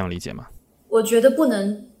态，是这样理解吗？我觉得不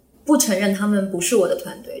能不承认他们不是我的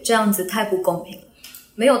团队，这样子太不公平了。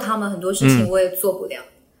没有他们很多事情我也做不了。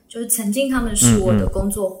就是曾经他们是我的工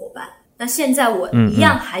作伙伴，那现在我一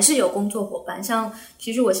样还是有工作伙伴。像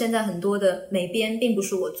其实我现在很多的美编并不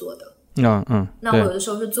是我做的。那我有的时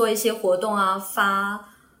候是做一些活动啊，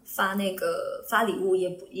发礼物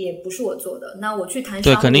也不是我做的，那我去谈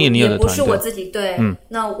对，商务肯定也不是我自己，对，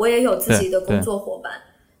那我也有自己的工作伙伴，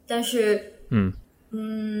但是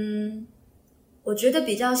我觉得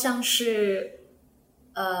比较像是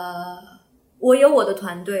我有我的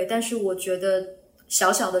团队，但是我觉得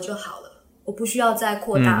小小的就好了，我不需要再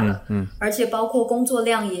扩大了，而且包括工作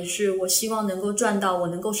量也是我希望能够赚到我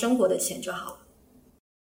能够生活的钱就好了。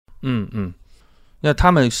那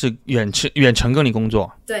他们是远程跟你工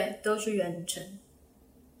作？对，都是远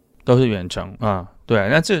程啊，对，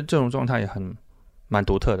那这种状态也蛮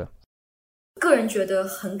独特的。个人觉得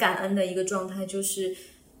很感恩的一个状态就是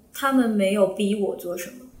他们没有逼我做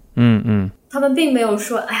什么，他们并没有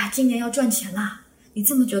说哎呀今年要赚钱啦，你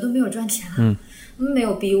这么久都没有赚钱啦，他们没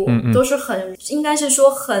有逼我，都是应该是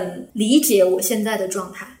说很理解我现在的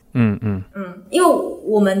状态。因为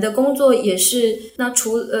我们的工作也是那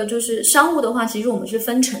就是商务的话，其实我们是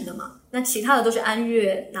分成的嘛，那其他的都是按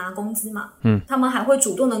月拿工资嘛，他们还会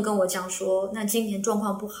主动的跟我讲说那今年状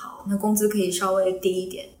况不好，那工资可以稍微低一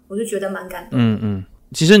点，我就觉得蛮感动的。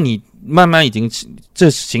其实你慢慢已经这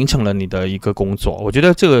形成了你的一个工作，我觉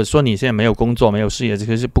得这个说你现在没有工作没有事业，这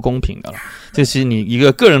个是不公平的了，这是你一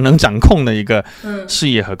个个人能掌控的一个事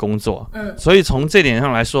业和工作，所以从这点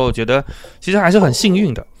上来说，我觉得其实还是很幸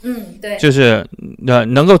运的，对，就是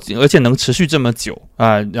能够而且能持续这么久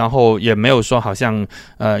然后也没有说好像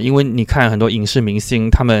因为你看很多影视明星，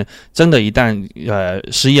他们真的一旦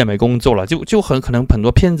失业没工作了，就很可能很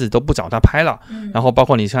多片子都不找他拍了，然后包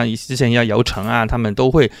括你像之前要姚晨啊，他们都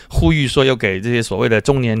会呼吁说要给这些所谓的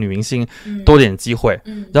中年女明星多点机会，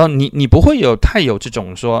然后你不会太有这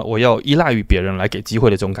种说我要依赖于别人来给机会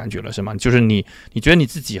的这种感觉了，是吗？就是你觉得你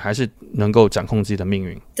自己还是能够掌控自己的命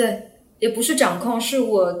运？对，也不是掌控，是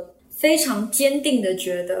我非常坚定的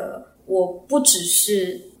觉得我不只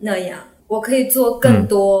是那样，我可以做更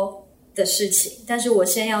多的事情，但是我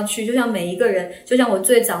先要去，就像每一个人，就像我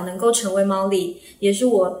最早能够成为猫力，也是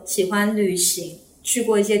我喜欢旅行，去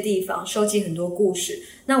过一些地方，收集很多故事，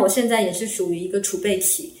那我现在也是属于一个储备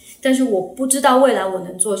期，但是我不知道未来我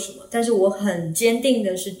能做什么，但是我很坚定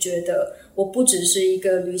的是觉得我不只是一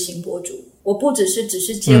个旅行博主，我不只是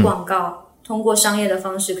接广告，通过商业的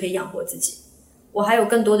方式可以养活自己，我还有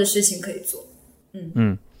更多的事情可以做。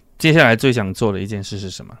接下来最想做的一件事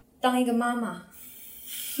是什么？当一个妈妈。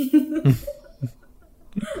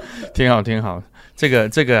挺好，这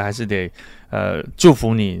个还是得祝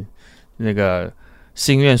福你那个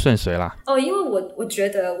心愿顺遂啦。因为我觉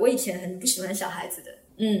得我以前很不喜欢小孩子的，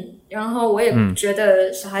然后我也觉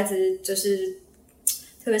得小孩子就是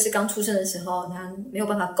特别是刚出生的时候，他没有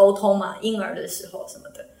办法沟通嘛，婴儿的时候什么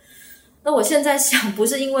的。那我现在想，不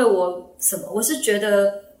是因为我什么，我是觉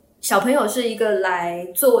得小朋友是一个来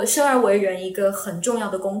作为生而为人一个很重要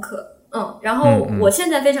的功课。然后我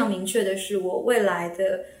现在非常明确的是，我未来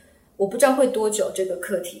的我不知道会多久，这个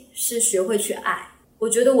课题是学会去爱。我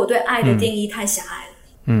觉得我对爱的定义太狭隘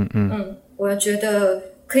了。我觉得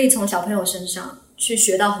可以从小朋友身上去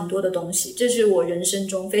学到很多的东西，这是我人生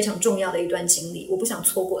中非常重要的一段经历，我不想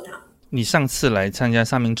错过它。你上次来参加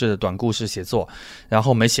三明治的短故事写作，然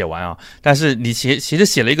后没写完啊，但是你其实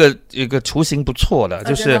写了一个雏形不错的，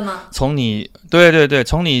就是从你对，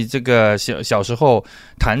从你这个小时候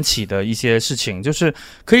谈起的一些事情，就是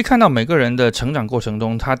可以看到每个人的成长过程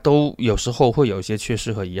中，他都有时候会有一些缺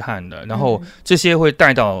失和遗憾的，然后这些会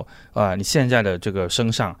带到你现在的这个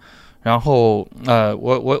身上，然后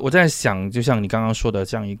我在想，就像你刚刚说的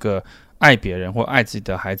这样一个爱别人或爱自己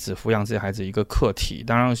的孩子，抚养自己的孩子一个课题，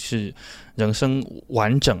当然是人生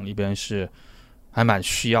完整里边是还蛮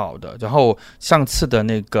需要的。然后上次的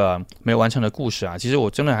那个没有完成的故事啊，其实我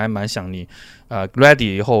真的还蛮想你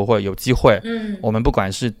ready 以后会有机会，我们不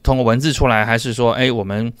管是通过文字出来，还是说我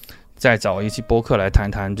们再找一期播客来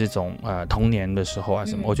谈谈这种童年的时候啊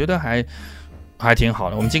什么，我觉得还挺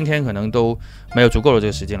好的。我们今天可能都没有足够的这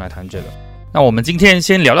个时间来谈这个。那我们今天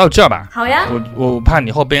先聊到这吧。好呀。我怕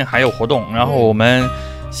你后边还有活动，然后我们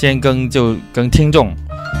先跟听众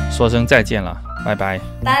说声再见了，拜拜。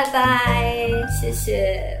拜拜，谢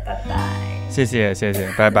谢，拜拜。谢谢，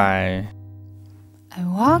拜拜。I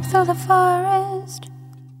walk through the forest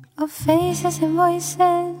of faces and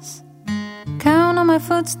voices, count on my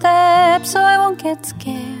footsteps so I won't get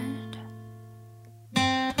scared.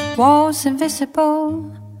 Walls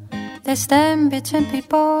invisible,They stand between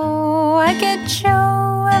people. I get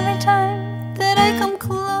chill every time that I come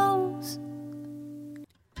close.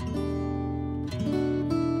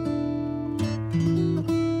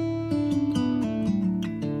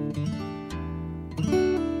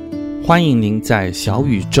 欢迎您在小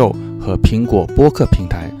宇宙和苹果播客平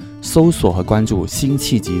台搜索和关注新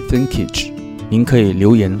气集ThinkAge，您可以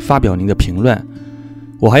留言发表您的评论。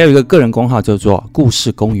我还有一个个人公号叫做故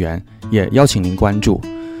事公园，也邀请您关注。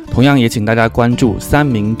同样也请大家关注三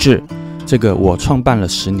明治，这个我创办了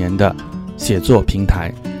10年的写作平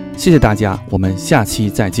台。谢谢大家，我们下期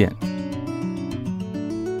再见。